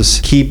does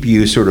keep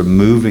you sort of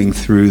moving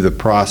through the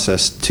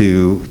process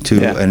to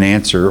an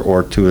answer,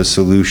 or to a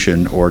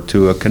solution, or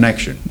to a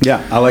connection.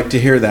 Yeah, I like to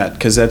hear that,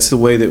 because that's the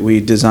way that we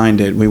designed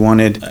it. We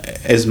wanted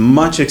as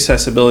much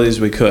accessibility as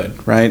we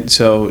could, right?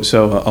 So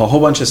a whole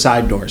bunch of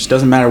side doors.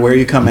 Doesn't matter where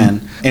you come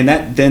in, and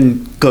that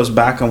then goes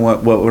back on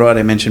what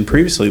I mentioned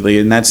previously, Lee,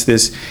 and that's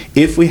this: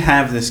 if we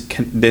have this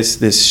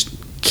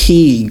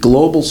key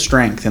global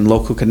strength and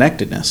local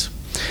connectedness,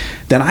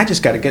 then I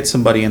just got to get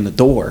somebody in the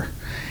door,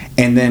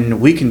 and then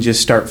we can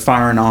just start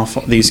firing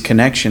off these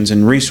connections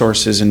and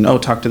resources, and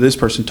talk to this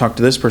person, talk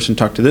to this person,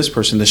 talk to this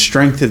person. The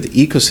strength of the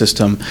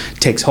ecosystem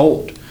takes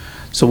hold.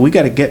 So we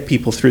got to get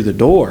people through the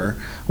door,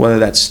 whether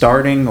that's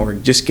starting or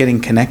just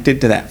getting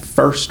connected to that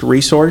first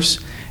resource,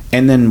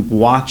 and then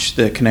watch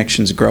the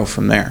connections grow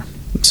from there.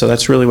 So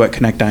that's really what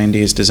Connect IND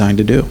is designed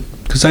to do.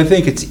 Because I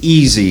think it's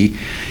easy.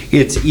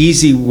 It's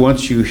easy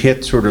once you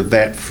hit sort of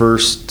that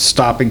first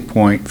stopping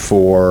point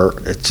for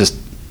it's just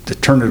to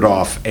turn it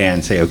off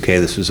and say, okay,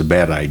 this was a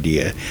bad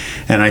idea.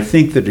 And I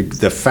think that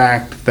the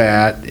fact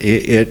that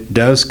it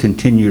does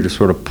continue to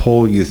sort of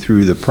pull you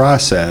through the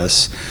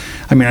process,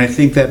 I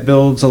think that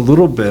builds a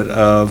little bit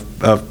of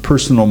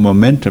personal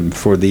momentum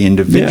for the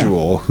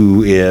individual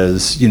who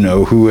is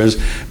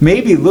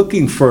maybe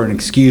looking for an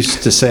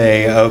excuse to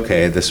say,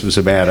 okay, this was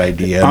a bad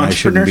idea. And I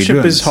shouldn't be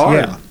doing Entrepreneurship is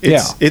hard.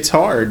 It's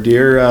hard.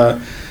 You're,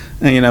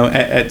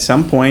 at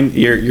some point,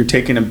 you're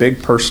taking a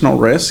big personal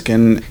risk,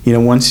 and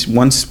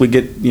once we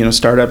get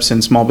startups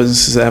and small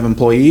businesses that have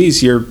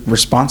employees, you're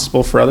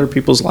responsible for other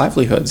people's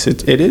livelihoods.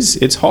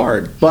 It's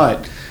hard,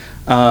 but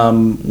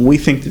we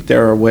think that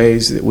there are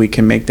ways that we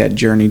can make that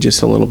journey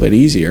just a little bit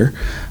easier,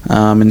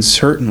 and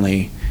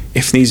certainly,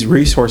 if these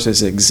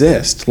resources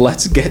exist,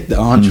 let's get the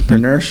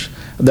entrepreneurs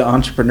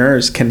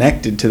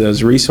connected to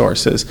those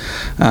resources,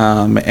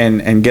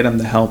 and get them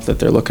the help that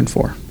they're looking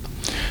for.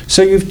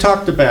 So you've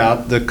talked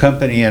about the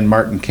company in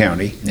Martin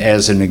County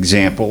as an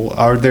example.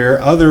 Are there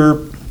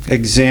other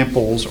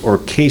examples or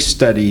case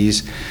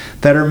studies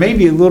that are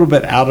maybe a little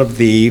bit out of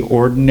the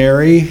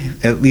ordinary,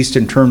 at least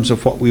in terms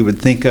of what we would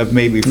think of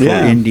maybe for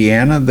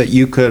Indiana, that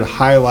you could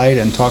highlight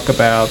and talk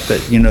about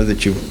that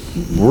that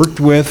you've worked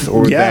with,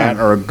 or that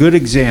are good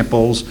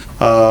examples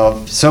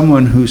of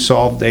someone who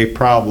solved a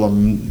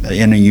problem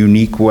in a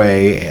unique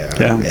way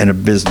in a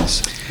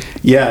business?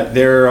 Yeah,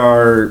 there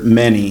are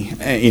many.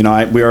 We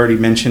already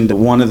mentioned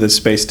one of the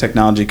space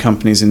technology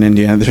companies in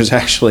Indiana. There's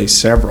actually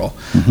several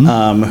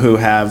who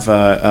have,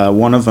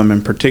 one of them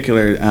in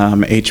particular,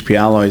 HP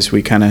Alloys.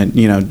 We kind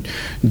of,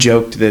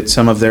 joked that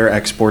some of their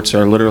exports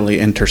are literally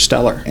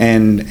interstellar,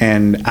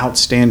 and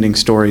outstanding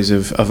stories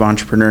of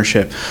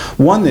entrepreneurship.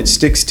 One that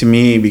sticks to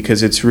me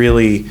because it's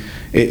really,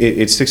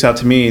 it sticks out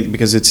to me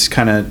because it's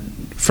kind of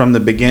from the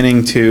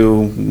beginning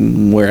to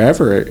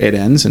wherever it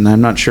ends, and I'm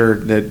not sure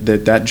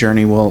that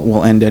journey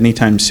will end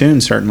anytime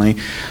soon, certainly.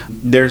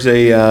 There's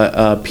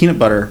a peanut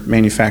butter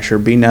manufacturer,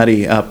 B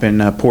Nutty, up in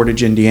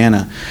Portage,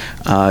 Indiana.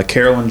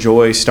 Carol and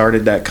Joy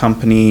started that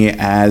company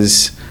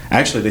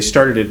actually, they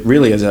started it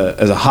really as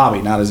a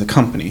hobby, not as a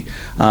company,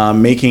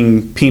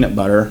 making peanut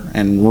butter,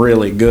 and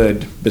really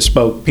good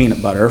bespoke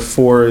peanut butter,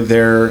 for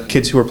their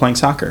kids who were playing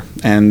soccer,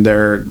 and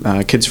their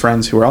kids'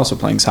 friends who were also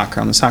playing soccer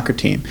on the soccer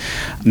team.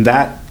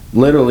 That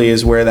literally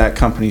is where that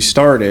company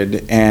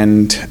started,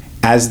 and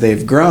as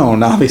they've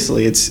grown,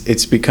 obviously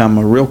it's become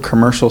a real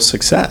commercial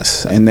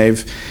success, and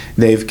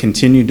they've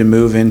continued to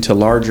move into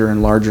larger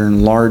and larger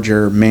and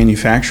larger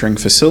manufacturing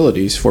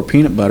facilities for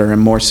peanut butter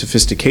and more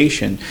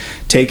sophistication,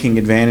 taking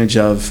advantage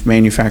of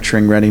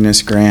manufacturing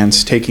readiness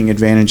grants, taking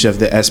advantage of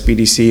the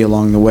SBDC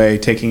along the way,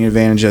 taking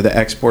advantage of the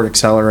export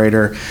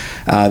accelerator.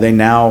 They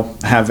now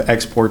have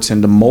exports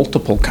into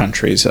multiple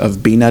countries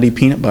of B Nutty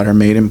peanut butter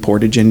made in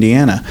Portage,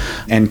 Indiana,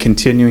 and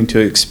continuing to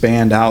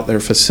expand out their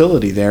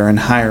facility there and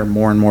hire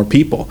more and more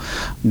people.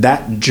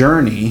 That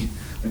journey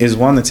is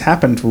one that's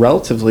happened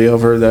relatively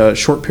over the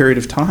short period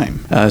of time,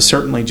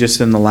 certainly just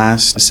in the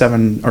last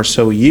 7 or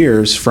so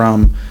years,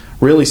 from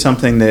really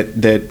something that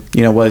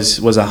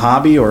was a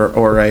hobby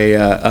or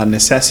a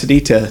necessity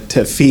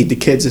to feed the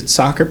kids at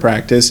soccer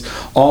practice,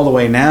 all the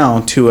way now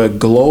to a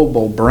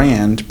global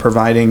brand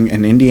providing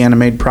an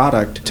Indiana-made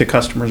product to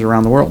customers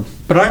around the world.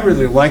 But I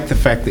really like the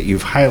fact that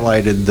you've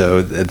highlighted,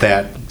 though,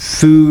 that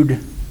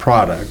food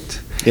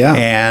product Yeah.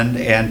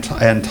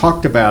 And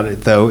talked about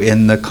it, though,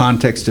 in the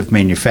context of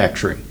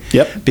manufacturing.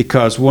 Yep.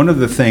 Because one of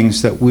the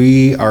things that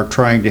we are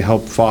trying to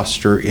help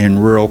foster in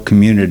rural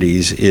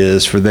communities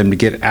is for them to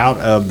get out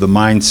of the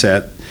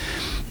mindset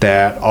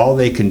that all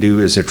they can do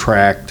is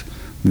attract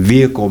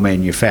vehicle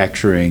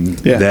manufacturing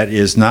that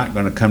is not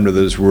going to come to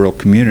those rural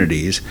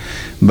communities,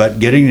 but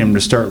getting them to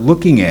start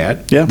looking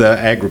at the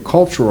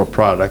agricultural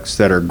products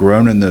that are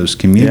grown in those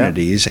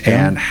communities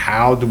and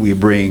how do we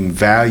bring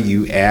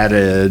value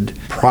added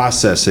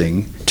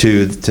processing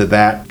to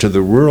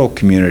the rural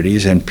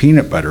communities, and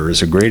peanut butter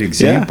is a great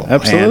example. Yeah,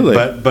 absolutely.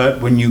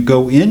 But when you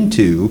go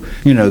into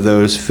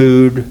those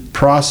food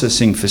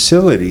processing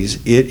facilities,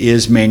 it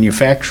is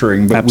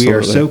manufacturing, but we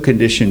are so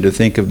conditioned to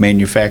think of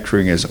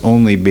manufacturing as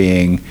only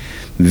being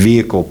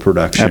vehicle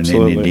production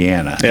in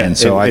Indiana. Yeah, and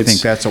so I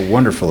think that's a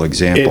wonderful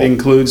example.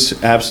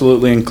 It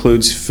absolutely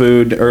includes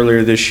food.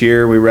 Earlier this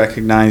year, we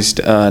recognized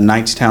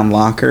Knightstown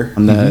Locker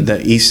on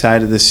the east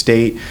side of the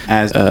state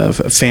as a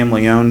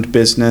family-owned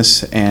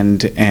business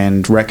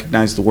and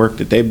recognized the work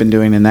that they've been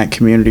doing in that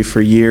community for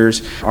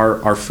years.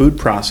 Our food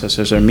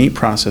processors, our meat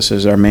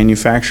processors, our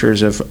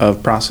manufacturers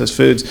of processed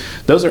foods,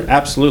 those are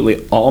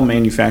absolutely all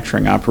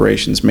manufacturing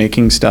operations,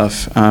 making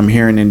stuff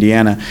here in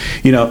Indiana.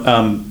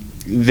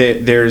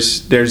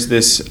 There's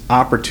this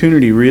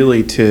opportunity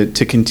really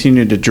to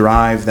continue to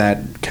drive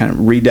that kind of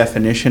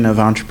redefinition of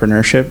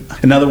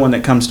entrepreneurship. Another one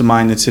that comes to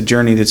mind that's a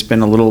journey that's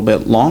been a little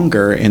bit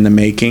longer in the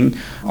making,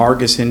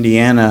 Argus,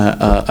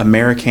 Indiana,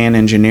 American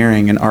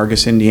Engineering in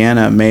Argus,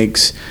 Indiana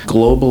makes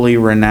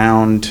globally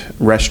renowned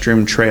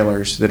restroom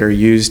trailers that are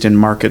used in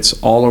markets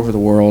all over the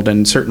world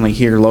and certainly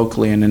here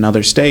locally and in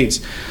other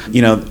states.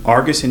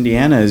 Argus,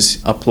 Indiana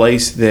is a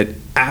place that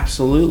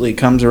absolutely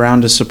comes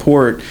around to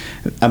support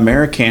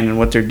American and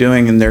what they're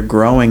doing, and they're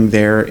growing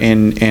there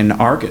in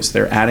Argus.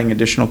 They're adding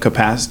additional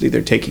capacity.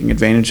 They're taking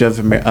advantage of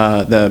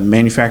the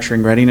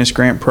Manufacturing Readiness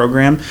Grant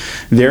program.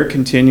 They're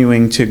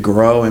continuing to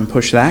grow and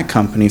push that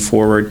company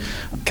forward.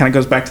 Kind of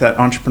goes back to that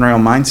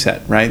entrepreneurial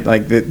mindset, right?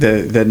 Like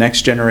the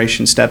next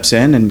generation steps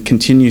in and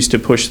continues to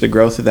push the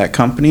growth of that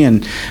company,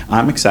 and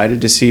I'm excited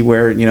to see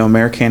where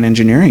American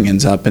Engineering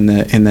ends up in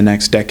the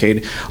next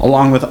decade,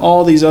 along with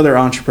all these other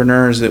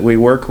entrepreneurs that we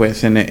work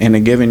with in a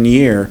given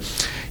year.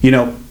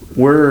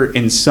 We're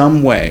in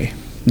some way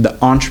the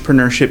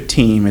entrepreneurship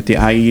team at the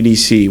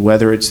IEDC,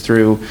 whether it's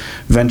through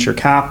venture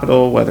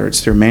capital, whether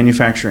it's through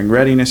manufacturing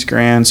readiness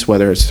grants,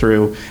 whether it's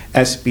through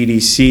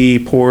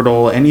SBDC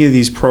portal, any of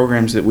these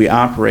programs that we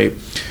operate,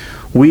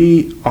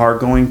 we are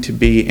going to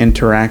be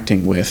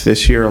interacting with,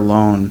 this year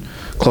alone,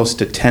 close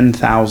to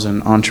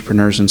 10,000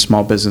 entrepreneurs and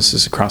small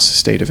businesses across the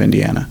state of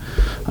Indiana.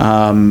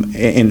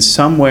 In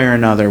some way or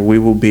another, we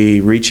will be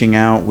reaching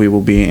out, we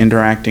will be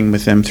interacting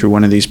with them through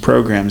one of these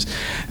programs.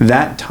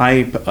 That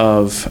type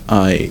of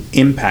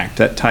impact,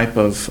 that type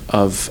of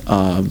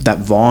that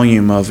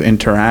volume of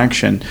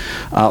interaction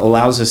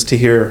allows us to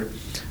hear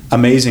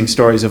amazing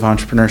stories of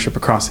entrepreneurship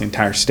across the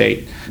entire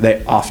state.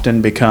 They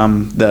often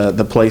become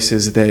the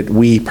places that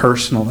we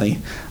personally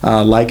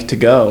like to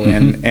go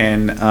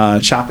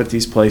and shop at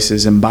these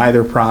places and buy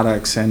their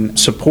products and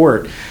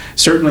support.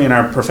 Certainly in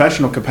our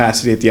professional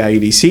capacity at the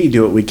IEDC,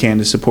 do what we can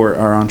to support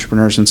our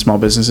entrepreneurs and small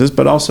businesses,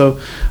 but also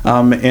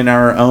in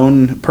our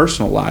own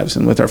personal lives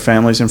and with our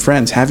families and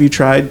friends. Have you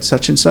tried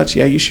such and such?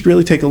 Yeah, you should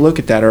really take a look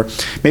at that. Or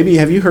maybe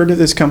have you heard of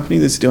this company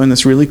that's doing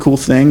this really cool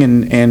thing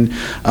in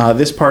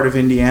this part of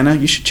Indiana?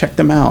 You should check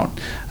them out.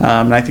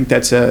 And I think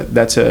that's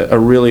a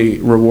really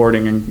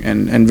rewarding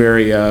and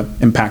very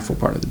impactful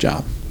part of the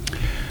job.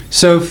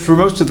 So for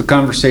most of the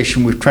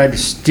conversation, we've tried to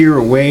steer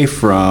away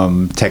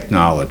from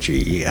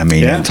technology,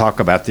 and talk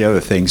about the other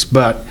things.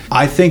 But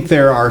I think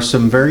there are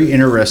some very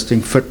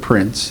interesting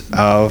footprints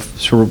of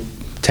sort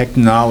of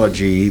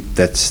technology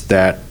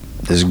that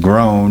has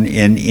grown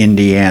in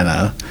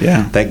Indiana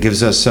that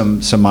gives us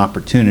some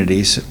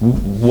opportunities.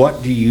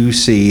 What do you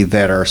see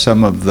that are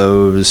some of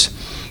those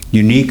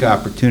unique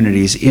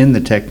opportunities in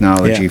the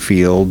technology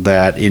field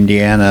that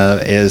Indiana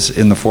is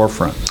in the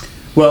forefront?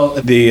 Well,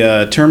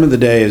 the term of the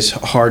day is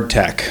hard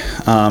tech,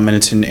 and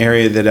it's an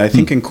area that I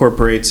think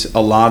incorporates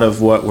a lot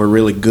of what we're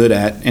really good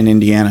at in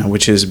Indiana,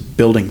 which is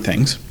building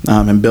things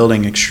and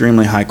building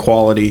extremely high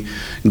quality,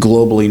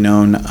 globally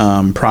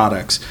known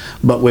products,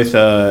 but with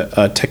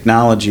a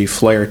technology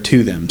flair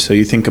to them. So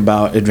you think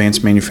about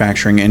advanced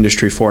manufacturing,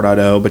 Industry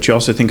 4.0, but you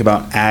also think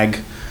about ag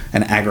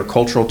and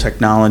agricultural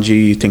technology,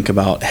 you think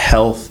about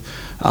health,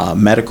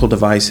 medical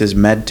devices,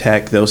 med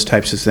tech, those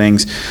types of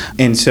things.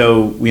 And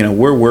so,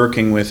 we're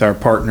working with our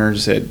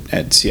partners at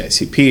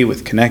CICP,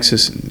 with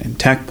Connexus and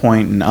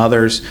TechPoint and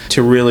others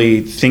to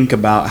really think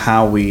about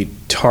how we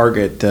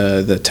target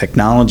the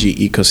technology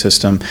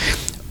ecosystem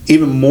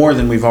even more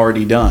than we've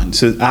already done.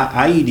 So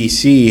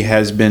IEDC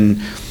has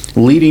been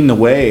leading the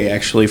way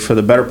actually for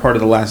the better part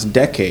of the last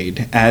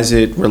decade as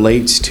it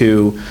relates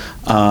to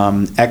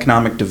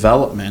economic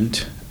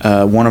development.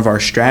 One of our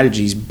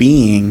strategies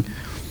being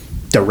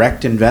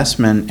direct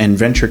investment and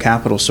venture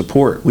capital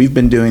support. We've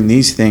been doing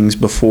these things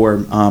before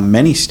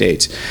many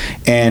states.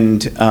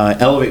 And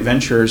Elevate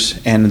Ventures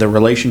and the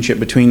relationship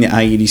between the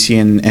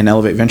IEDC and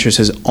Elevate Ventures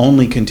has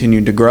only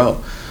continued to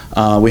grow.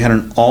 We had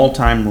an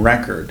all-time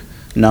record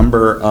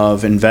number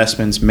of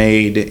investments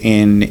made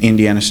in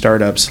Indiana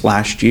startups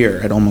last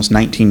year at almost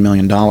 $19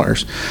 million.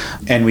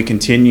 And we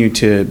continue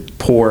to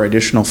pour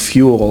additional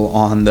fuel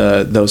on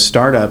those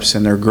startups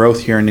and their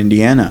growth here in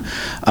Indiana.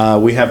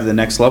 We have the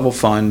Next Level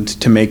Fund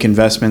to make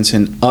investments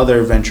in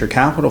other venture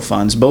capital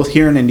funds, both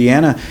here in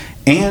Indiana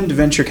and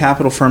venture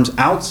capital firms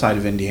outside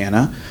of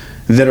Indiana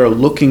that are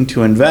looking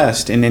to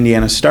invest in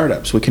Indiana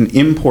startups. We can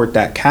import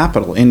that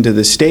capital into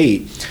the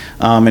state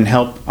and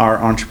help our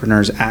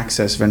entrepreneurs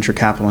access venture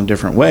capital in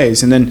different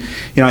ways. And then,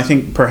 I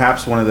think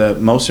perhaps one of the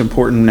most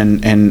important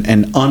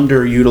and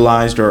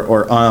underutilized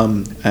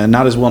or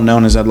not as well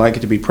known as I'd like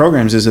it to be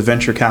programs is the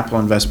Venture Capital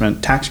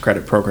Investment Tax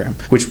Credit Program,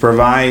 which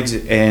provides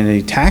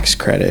a tax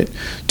credit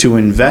to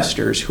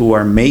investors who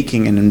are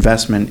making an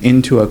investment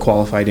into a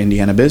qualified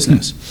Indiana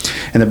business.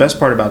 And the best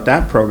part about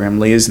that program,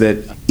 Lee, is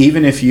that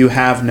even if you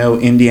have no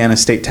Indiana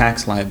state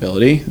tax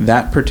liability,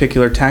 that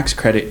particular tax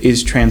credit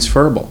is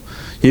transferable.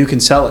 You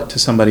can sell it to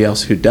somebody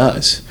else who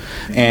does.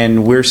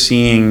 And we're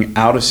seeing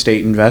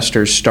out-of-state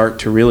investors start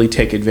to really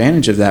take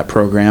advantage of that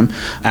program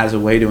as a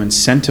way to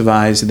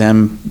incentivize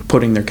them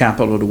putting their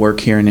capital to work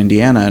here in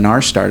Indiana in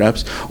our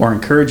startups, or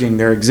encouraging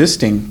their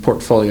existing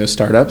portfolio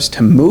startups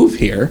to move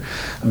here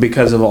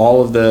because of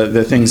all of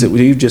the things that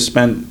we've just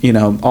spent,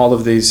 all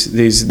of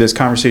this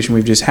conversation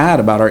we've just had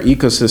about our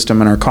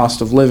ecosystem and our cost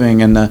of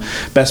living and the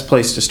best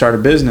place to start a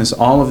business.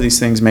 All of these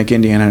things make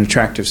Indiana an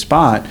attractive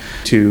spot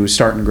to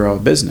start and grow a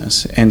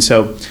business. And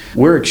so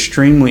we're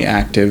extremely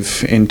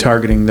active in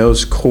targeting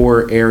those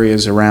core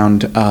areas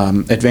around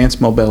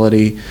advanced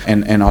mobility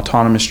and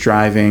autonomous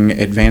driving,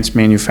 advanced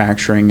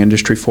manufacturing,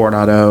 Industry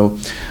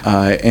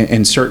 4.0,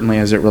 and certainly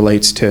as it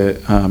relates to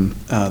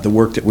the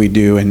work that we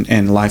do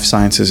in life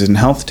sciences and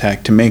health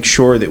tech, to make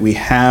sure that we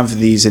have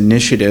these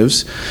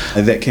initiatives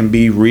that can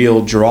be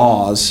real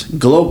draws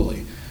globally.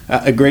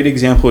 A great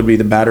example would be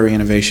the Battery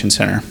Innovation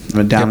Center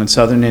down in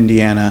southern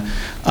Indiana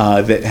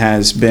that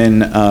has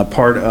been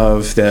part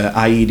of the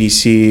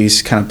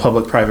IEDC's kind of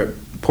public-private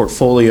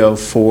portfolio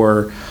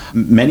for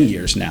many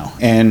years now,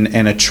 and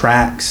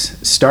attracts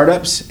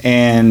startups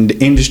and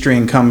industry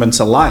incumbents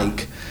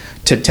alike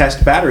to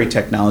test battery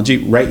technology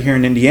right here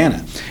in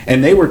Indiana.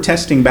 And they were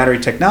testing battery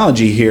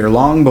technology here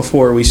long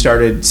before we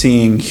started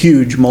seeing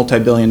huge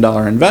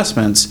multi-billion-dollar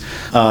investments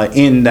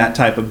in that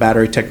type of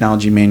battery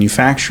technology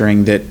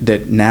manufacturing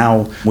that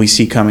now we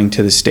see coming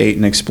to the state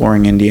and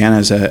exploring Indiana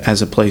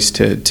as a place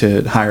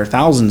to hire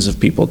thousands of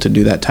people to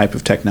do that type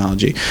of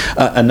technology.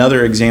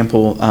 Another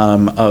example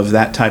of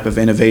that type of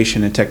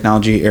innovation and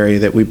technology area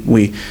that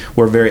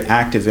we're very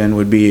active in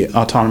would be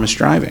autonomous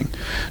driving.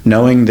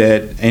 Knowing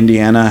that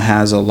Indiana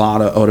has a lot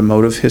of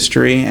automotive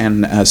history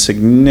and a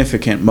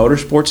significant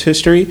motorsports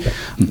history.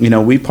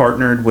 We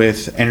partnered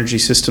with Energy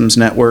Systems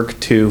Network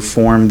to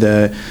form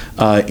the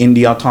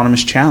Indy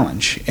Autonomous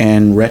Challenge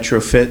and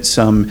retrofit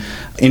some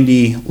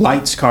Indy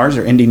Lights cars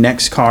or Indy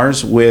Next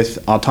cars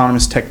with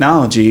autonomous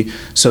technology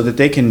so that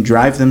they can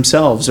drive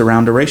themselves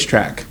around a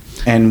racetrack.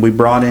 And we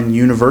brought in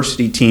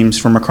university teams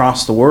from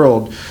across the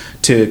world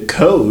to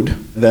code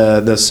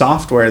the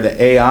software,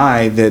 the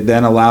AI that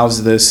then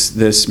allows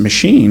this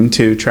machine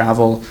to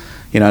travel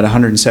at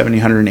 170,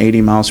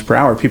 180 miles per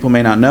hour. People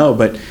may not know,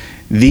 but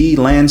the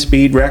land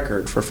speed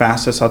record for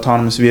fastest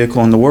autonomous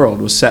vehicle in the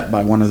world was set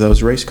by one of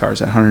those race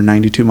cars at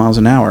 192 miles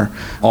an hour.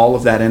 All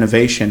of that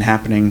innovation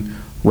happening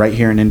right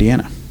here in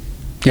Indiana.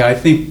 Yeah, I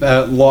think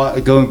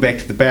going back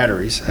to the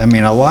batteries, a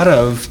lot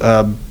of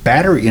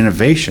battery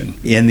innovation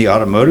in the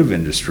automotive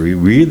industry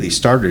really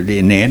started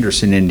in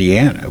Anderson,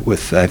 Indiana,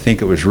 with, I think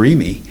it was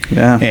Remy.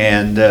 Yeah.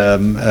 And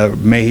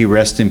may he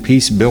rest in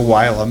peace, Bill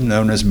Wylam,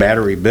 known as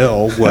Battery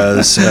Bill,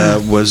 was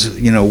a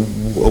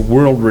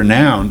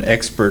world-renowned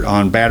expert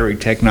on battery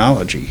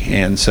technology.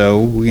 And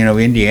so,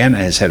 Indiana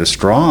has had a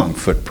strong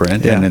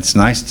footprint, and it's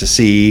nice to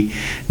see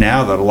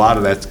now that a lot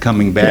of that's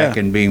coming back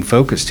and being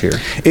focused here.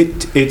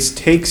 It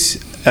takes...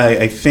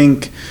 I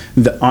think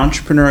the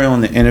entrepreneurial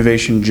and the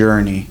innovation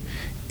journey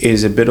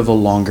is a bit of a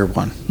longer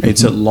one.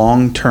 It's a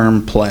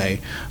long-term play,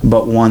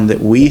 but one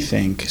that we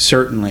think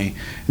certainly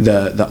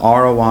the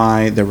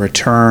ROI, the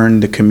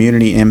return, the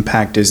community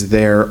impact is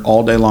there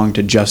all day long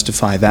to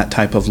justify that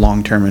type of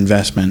long-term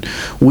investment.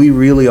 We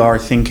really are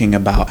thinking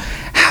about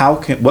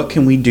what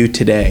can we do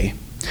today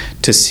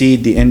to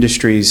seed the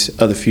industries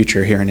of the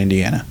future here in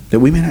Indiana that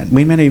we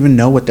may not even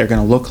know what they're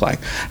going to look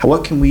like.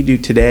 What can we do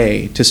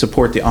today to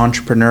support the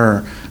entrepreneur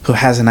who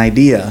has an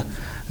idea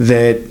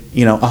that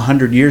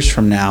 100 years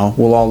from now,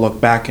 we'll all look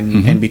back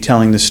and be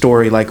telling the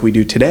story like we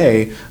do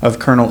today of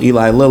Colonel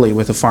Eli Lilly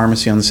with a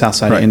pharmacy on the south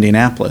side of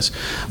Indianapolis.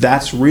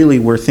 That's really,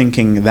 we're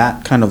thinking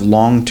that kind of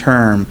long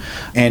term.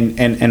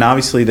 And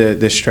obviously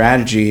the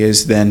strategy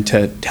is then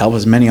to help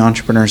as many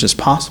entrepreneurs as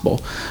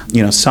possible.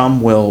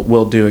 Some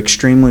will do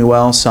extremely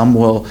well, some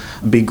will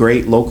be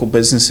great local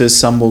businesses,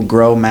 some will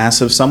grow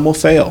massive, some will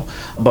fail.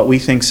 But we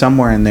think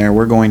somewhere in there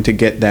we're going to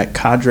get that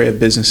cadre of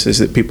businesses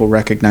that people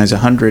recognize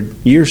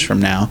 100 years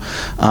from now.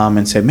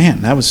 And say,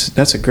 man,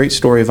 that's a great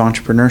story of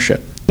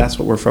entrepreneurship. That's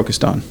what we're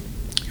focused on.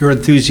 Your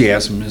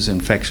enthusiasm is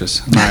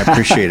infectious, and I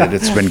appreciate it.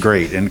 It's been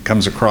great, and it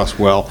comes across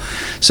well.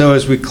 So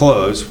as we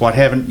close, what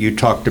haven't you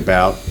talked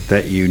about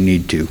that you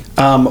need to?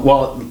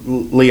 Well,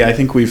 Lee, I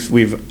think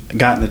we've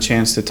gotten the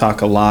chance to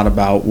talk a lot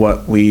about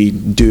what we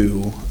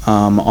do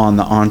on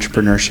the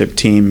entrepreneurship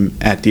team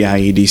at the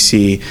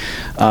IEDC.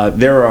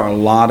 There are a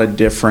lot of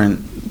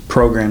different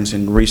programs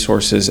and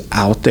resources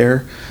out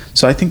there.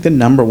 So I think the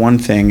number one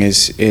thing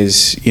is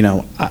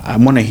I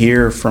want to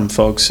hear from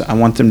folks. I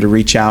want them to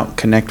reach out,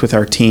 connect with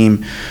our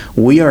team.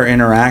 We are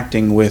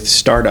interacting with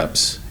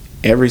startups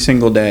every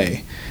single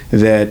day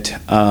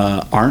that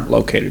aren't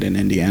located in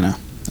Indiana,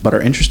 but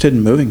are interested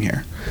in moving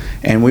here.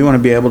 And we want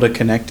to be able to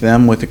connect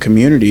them with the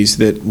communities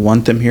that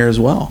want them here as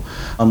well.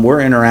 We're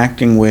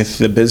interacting with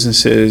the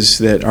businesses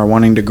that are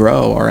wanting to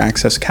grow or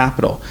access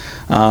capital.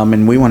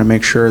 And we want to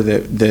make sure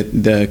that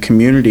the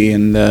community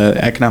and the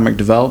economic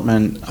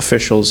development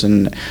officials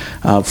and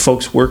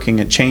folks working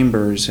at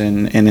chambers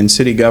and in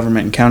city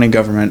government and county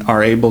government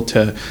are able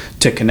to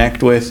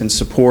connect with and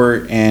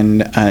support,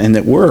 and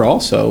that we're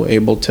also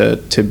able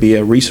to be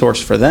a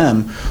resource for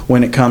them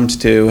when it comes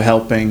to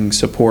helping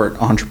support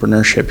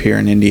entrepreneurship here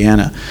in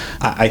Indiana.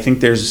 I think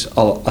there's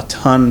a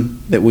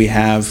ton that we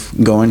have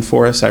going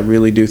for us. I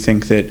really do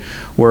think that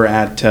we're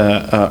at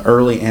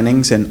early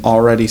innings and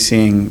already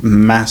seeing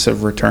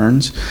massive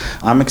returns.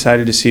 I'm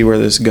excited to see where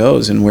this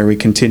goes and where we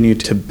continue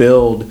to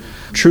build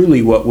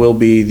truly what will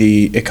be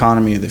the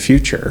economy of the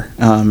future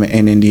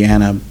in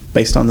Indiana,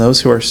 based on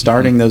those who are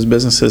starting those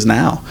businesses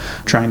now,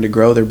 trying to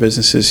grow their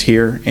businesses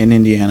here in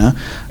Indiana.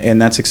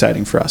 And that's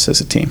exciting for us as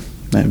a team.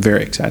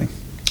 Very exciting.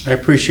 I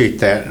appreciate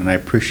that, and I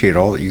appreciate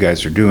all that you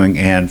guys are doing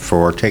and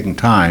for taking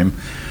time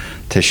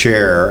to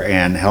share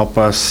and help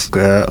us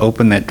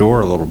open that door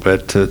a little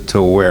bit to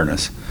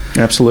awareness.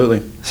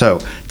 Absolutely.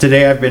 So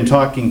today I've been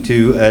talking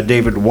to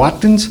David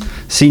Watkins,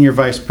 Senior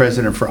Vice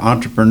President for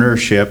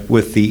Entrepreneurship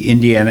with the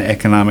Indiana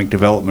Economic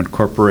Development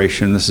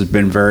Corporation. This has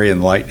been very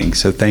enlightening,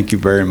 so thank you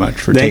very much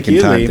for taking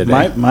time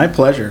today. My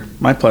pleasure.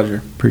 My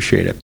pleasure.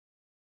 Appreciate it.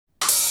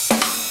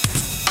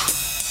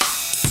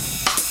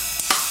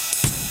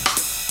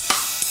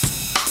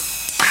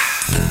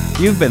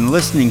 You've been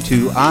listening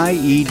to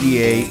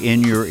IEDA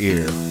In Your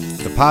Ear,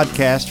 the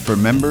podcast for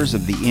members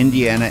of the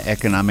Indiana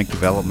Economic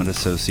Development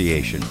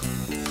Association.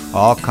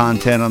 All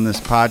content on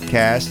this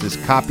podcast is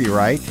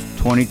copyright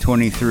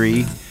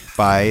 2023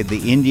 by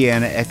the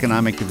Indiana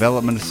Economic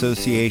Development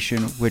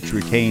Association, which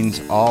retains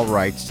all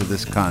rights to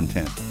this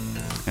content.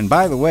 And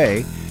by the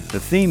way, the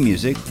theme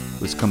music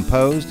was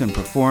composed and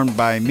performed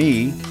by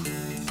me,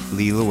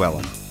 Lee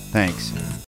Llewellyn. Thanks.